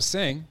to what I was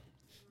saying.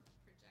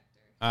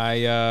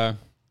 I'm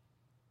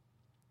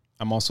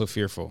also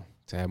fearful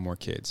to have more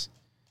kids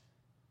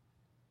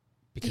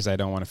because I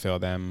don't want to fail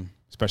them,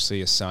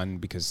 especially a son,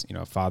 because, you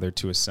know, a father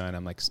to a son,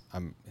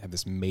 I have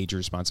this major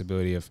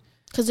responsibility of,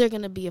 because they're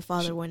going to be a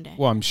father one day.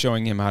 Well, I'm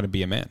showing him how to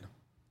be a man.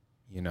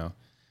 You know,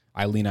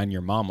 I lean on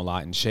your mom a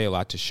lot and Shay a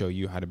lot to show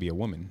you how to be a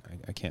woman.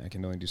 I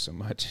can only do so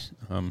much.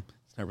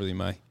 It's not really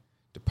my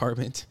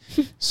department.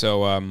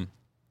 So,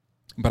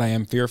 but I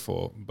am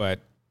fearful. But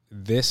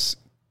this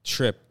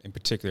trip in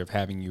particular of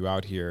having you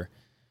out here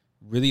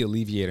really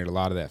alleviated a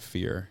lot of that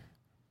fear.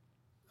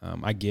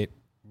 I get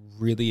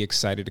really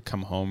excited to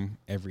come home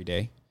every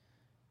day,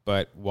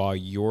 but while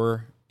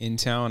you're in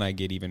town, I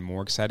get even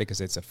more excited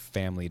because it's a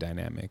family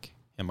dynamic.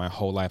 And my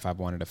whole life, I've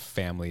wanted a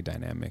family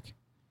dynamic.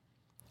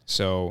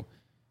 So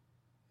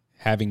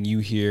having you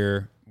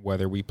here,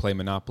 whether we play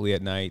Monopoly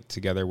at night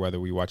together, whether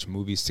we watch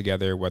movies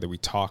together, whether we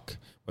talk,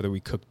 whether we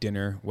cook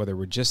dinner, whether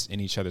we're just in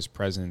each other's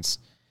presence,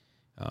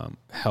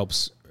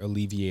 helps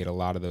alleviate a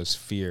lot of those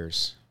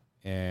fears.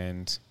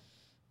 And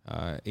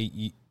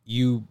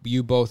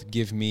you both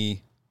give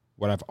me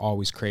what I've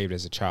always craved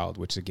as a child,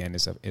 which again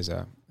is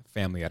a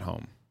family at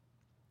home.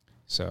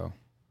 So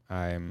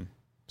I'm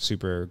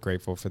super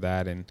grateful for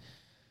that and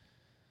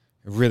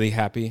really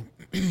happy.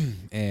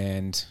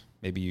 And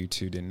maybe you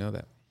two didn't know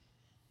that.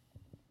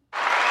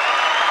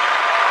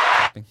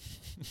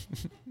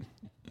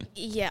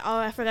 Yeah. Oh,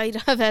 I forgot you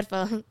don't have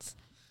headphones.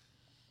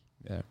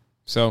 Yeah.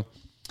 So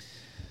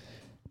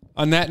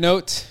on that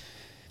note,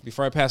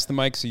 before I pass the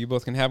mic so you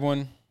both can have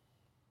one,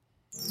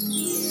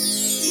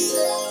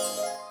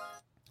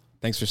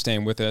 thanks for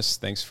staying with us.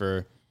 Thanks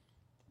for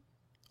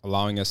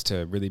allowing us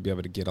to really be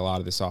able to get a lot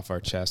of this off our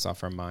chest,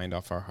 off our mind,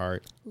 off our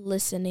heart.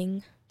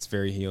 Listening. It's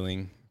very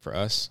healing for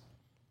us.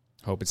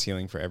 Hope it's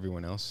healing for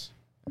everyone else.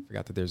 I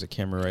forgot that there's a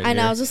camera right I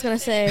know, here. I was just going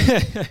to say. I was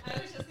just going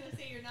to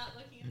say you're not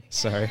looking at the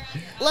camera. Sorry.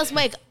 Let's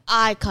make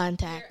eye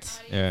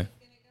contact. Yeah.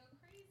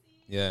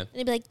 Yeah. And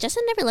he'd be like,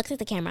 Justin never looks at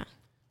the camera.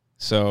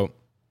 So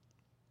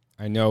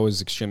I know it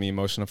was extremely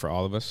emotional for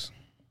all of us.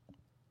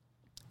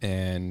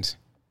 And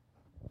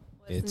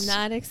Was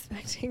not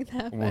expecting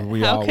that, Well, but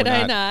we how all could were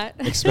I not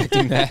not?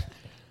 expecting that.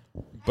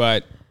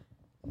 But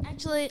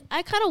Actually,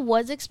 I kind of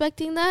was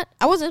expecting that.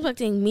 I wasn't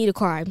expecting me to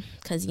cry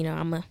because, you know,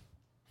 I'm a...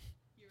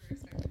 You were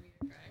expecting me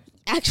to cry.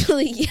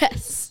 Actually,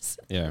 yes.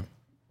 yeah.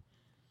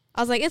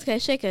 I was like, it's okay,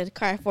 she could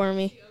cry for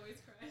me. She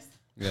always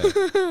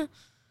cries. Yeah.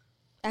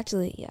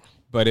 Actually, yeah.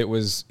 But it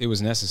was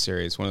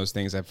necessary. It's one of those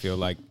things I feel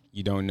like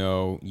you don't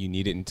know you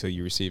need it until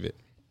you receive it.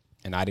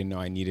 And I didn't know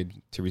I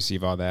needed to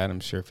receive all that. I'm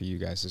sure for you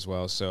guys as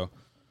well. So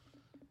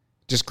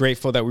just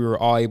grateful that we were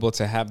all able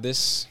to have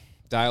this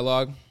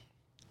dialogue.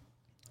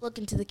 Look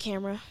into the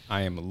camera.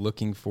 I am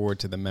looking forward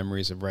to the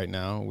memories of right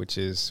now, which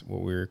is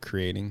what we're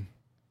creating.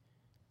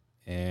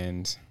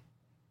 And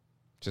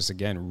just,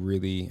 again,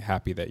 really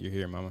happy that you're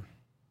here, Mama.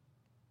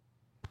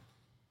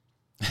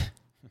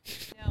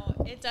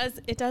 No,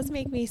 it does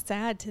make me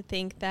sad to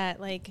think that,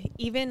 like,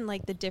 even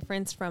like the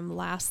difference from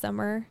last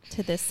summer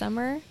to this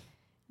summer,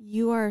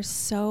 you are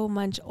so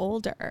much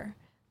older.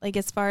 Like,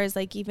 as far as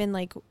like, even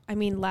like, I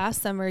mean,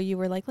 last summer you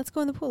were like, let's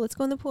go in the pool,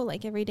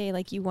 like every day.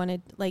 Like you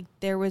wanted, like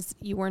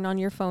you weren't on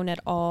your phone at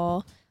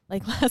all.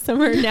 Like last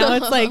summer, now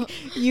it's like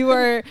you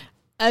are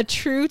a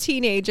true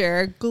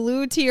teenager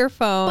glued to your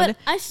phone. But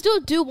I still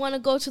do want to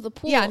go to the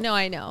pool. Yeah, no,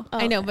 I know. Oh,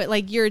 I know, okay. but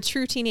like you're a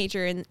true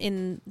teenager in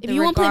If the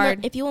you won't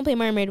regard. if you won't play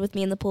mermaid with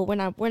me in the pool, we're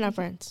not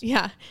friends.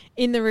 Yeah,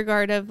 in the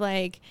regard of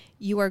like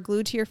you are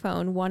glued to your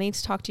phone, wanting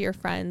to talk to your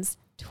friends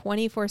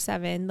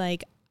 24/7.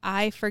 Like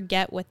I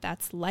forget what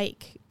that's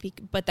like,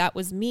 but that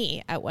was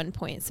me at one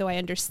point, so I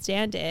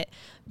understand it.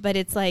 But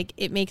it's like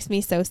it makes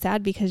me so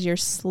sad because you're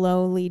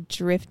slowly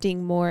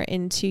drifting more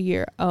into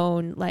your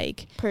own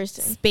like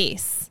Person.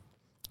 space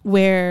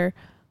where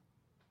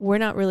we're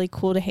not really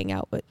cool to hang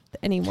out with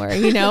anymore,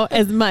 you know,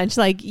 as much.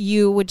 Like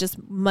you would just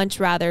much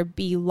rather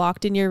be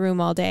locked in your room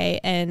all day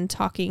and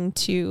talking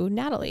to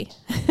Natalie,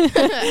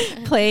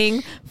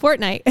 playing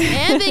Fortnite.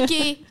 And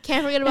Vicky.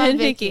 Can't forget about And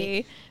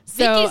Vicky.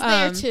 So Vicky's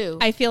there too.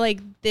 I feel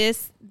like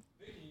this.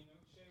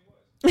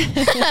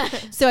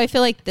 So I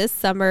feel like this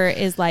summer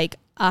is like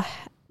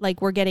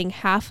we're getting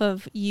half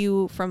of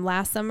you from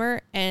last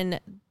summer and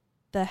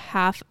the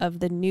half of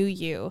the new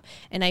you.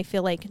 And I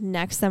feel like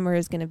next summer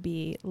is going to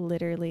be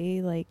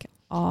literally like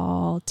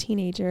all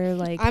teenager.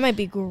 Like I might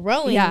be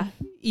growing. yeah,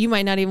 you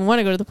might not even want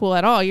to go to the pool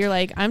at all. You're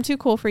like, I'm too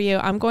cool for you.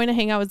 I'm going to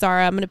hang out with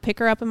Zara. I'm going to pick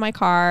her up in my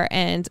car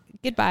and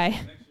goodbye.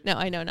 No,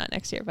 I know not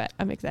next year, but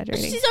I'm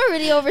exaggerating. She's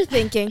already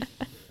overthinking.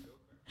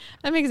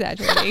 I'm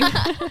exaggerating.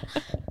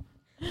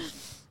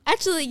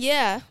 Actually,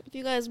 yeah. If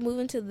you guys move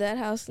into that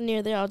house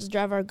near there, I'll just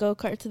drive our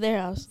go-kart to their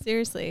house.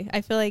 Seriously,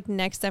 I feel like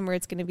next summer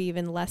it's going to be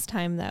even less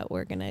time that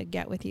we're going to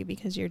get with you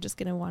because you're just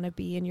going to want to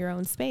be in your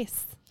own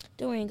space.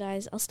 Don't worry,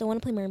 guys. I'll still want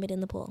to play mermaid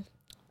in the pool.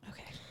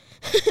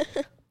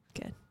 Okay.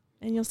 Good.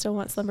 And you'll still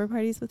want slumber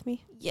parties with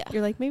me? Yeah.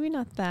 You're like, maybe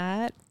not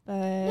that,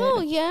 but... No,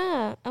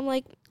 yeah. I'm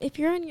like, if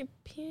you're on your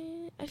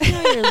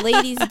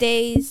ladies'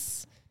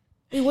 days...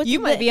 Wait, what's you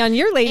the- might be on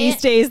your ladies'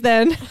 Aunt- days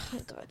then. Oh, my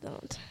God,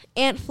 don't.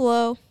 Aunt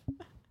Flo.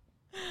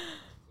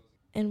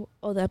 And,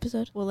 the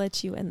episode? We'll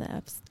let you end the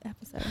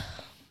episode.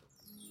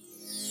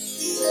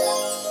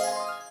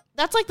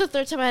 That's like the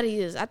third time I had to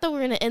use this. I thought we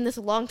were going to end this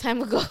a long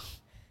time ago.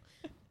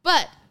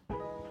 But...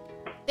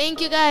 thank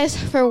you guys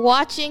for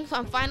watching.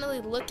 I'm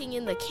finally looking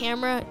in the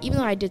camera, even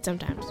though I did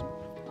sometimes.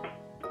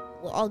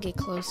 We'll all get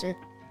closer.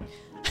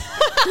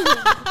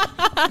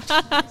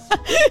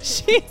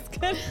 She's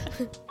gonna...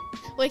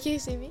 Wait, can you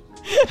see me?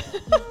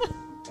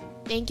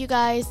 Thank you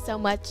guys so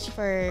much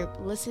for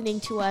listening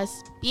to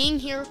us, being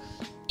here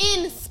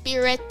in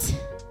spirit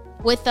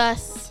with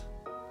us.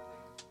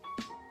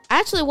 I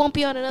actually won't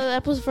be on another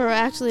episode for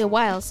actually a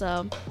while,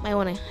 so might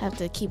want to have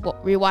to keep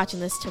rewatching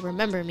this to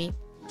remember me.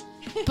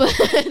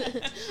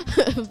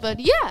 But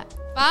yeah,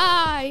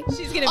 bye.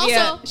 She's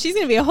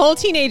gonna be a whole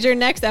teenager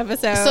next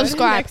episode.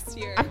 Subscribe. Next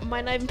year. I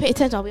might not even pay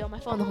attention. I'll be on my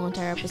phone the whole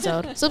entire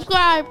episode.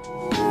 Subscribe.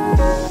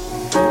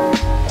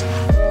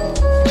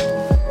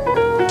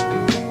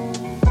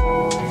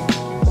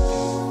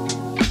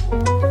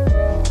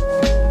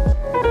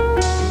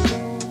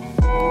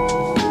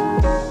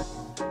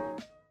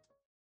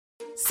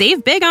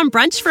 Save big on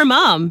brunch for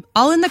mom,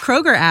 all in the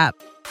Kroger app.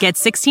 Get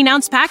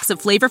 16-ounce packs of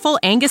flavorful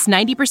Angus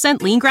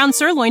 90% lean ground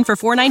sirloin for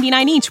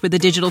 $4.99 each with a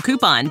digital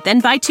coupon.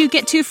 Then buy 2,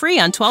 get 2 free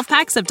on 12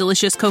 packs of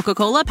delicious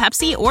Coca-Cola,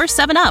 Pepsi, or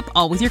 7-Up,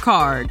 all with your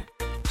card.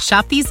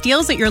 Shop these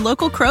deals at your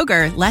local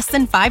Kroger, less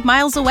than 5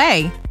 miles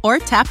away. Or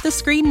tap the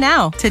screen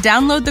now to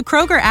download the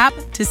Kroger app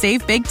to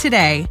save big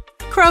today.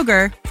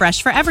 Kroger,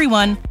 fresh for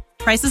everyone.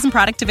 Prices and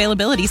product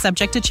availability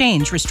subject to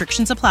change.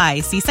 Restrictions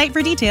apply. See site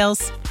for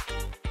details.